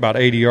creek about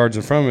 80 yards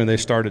in front of me, they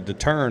started to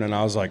turn, and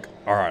I was like,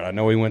 all right, I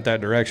know he went that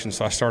direction,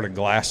 so I started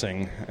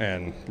glassing,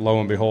 and lo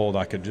and behold,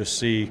 I could just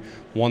see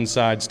one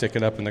side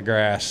sticking up in the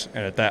grass,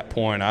 and at that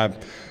point I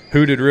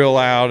hooted real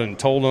loud and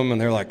told them,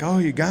 and they're like, oh,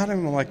 you got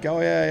him? I'm like, oh,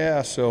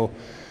 yeah. So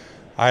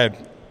I had,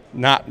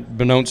 not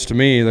beknownst to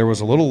me, there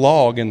was a little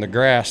log in the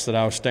grass that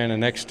I was standing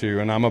next to,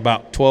 and I'm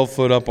about 12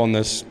 foot up on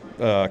this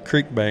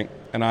creek bank,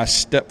 and I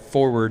stepped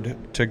forward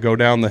to go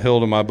down the hill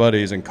to my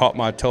buddies and caught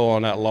my toe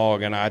on that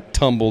log, and I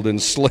tumbled and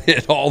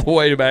slid all the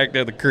way back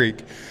to the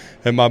creek.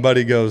 And my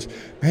buddy goes,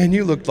 man,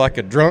 you looked like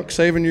a drunk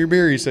saving your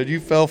beer. He said, you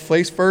fell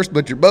face first,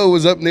 but your bow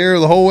was up in the air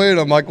the whole way.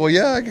 And I'm like, well,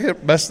 yeah, I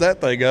messed that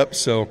thing up.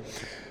 So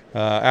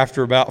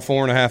after about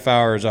 4.5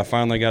 hours, I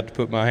finally got to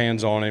put my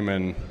hands on him,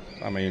 and,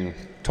 I mean,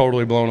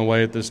 totally blown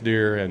away at this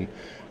deer. And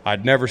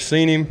I'd never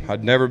seen him.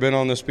 I'd never been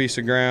on this piece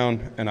of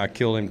ground, and I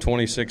killed him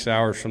 26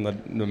 hours from the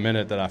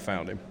minute that I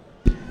found him.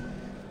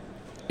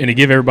 And to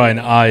give everybody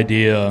an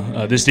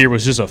idea, this deer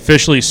was just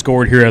officially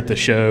scored here at the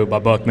show by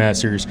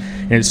Buckmasters,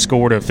 and it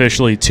scored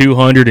officially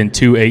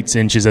 202/8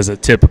 inches as a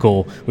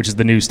typical, which is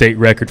the new state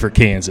record for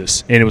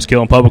Kansas. And it was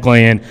killed on public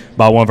land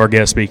by one of our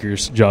guest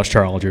speakers, Josh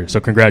Trolinger. So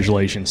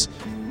congratulations.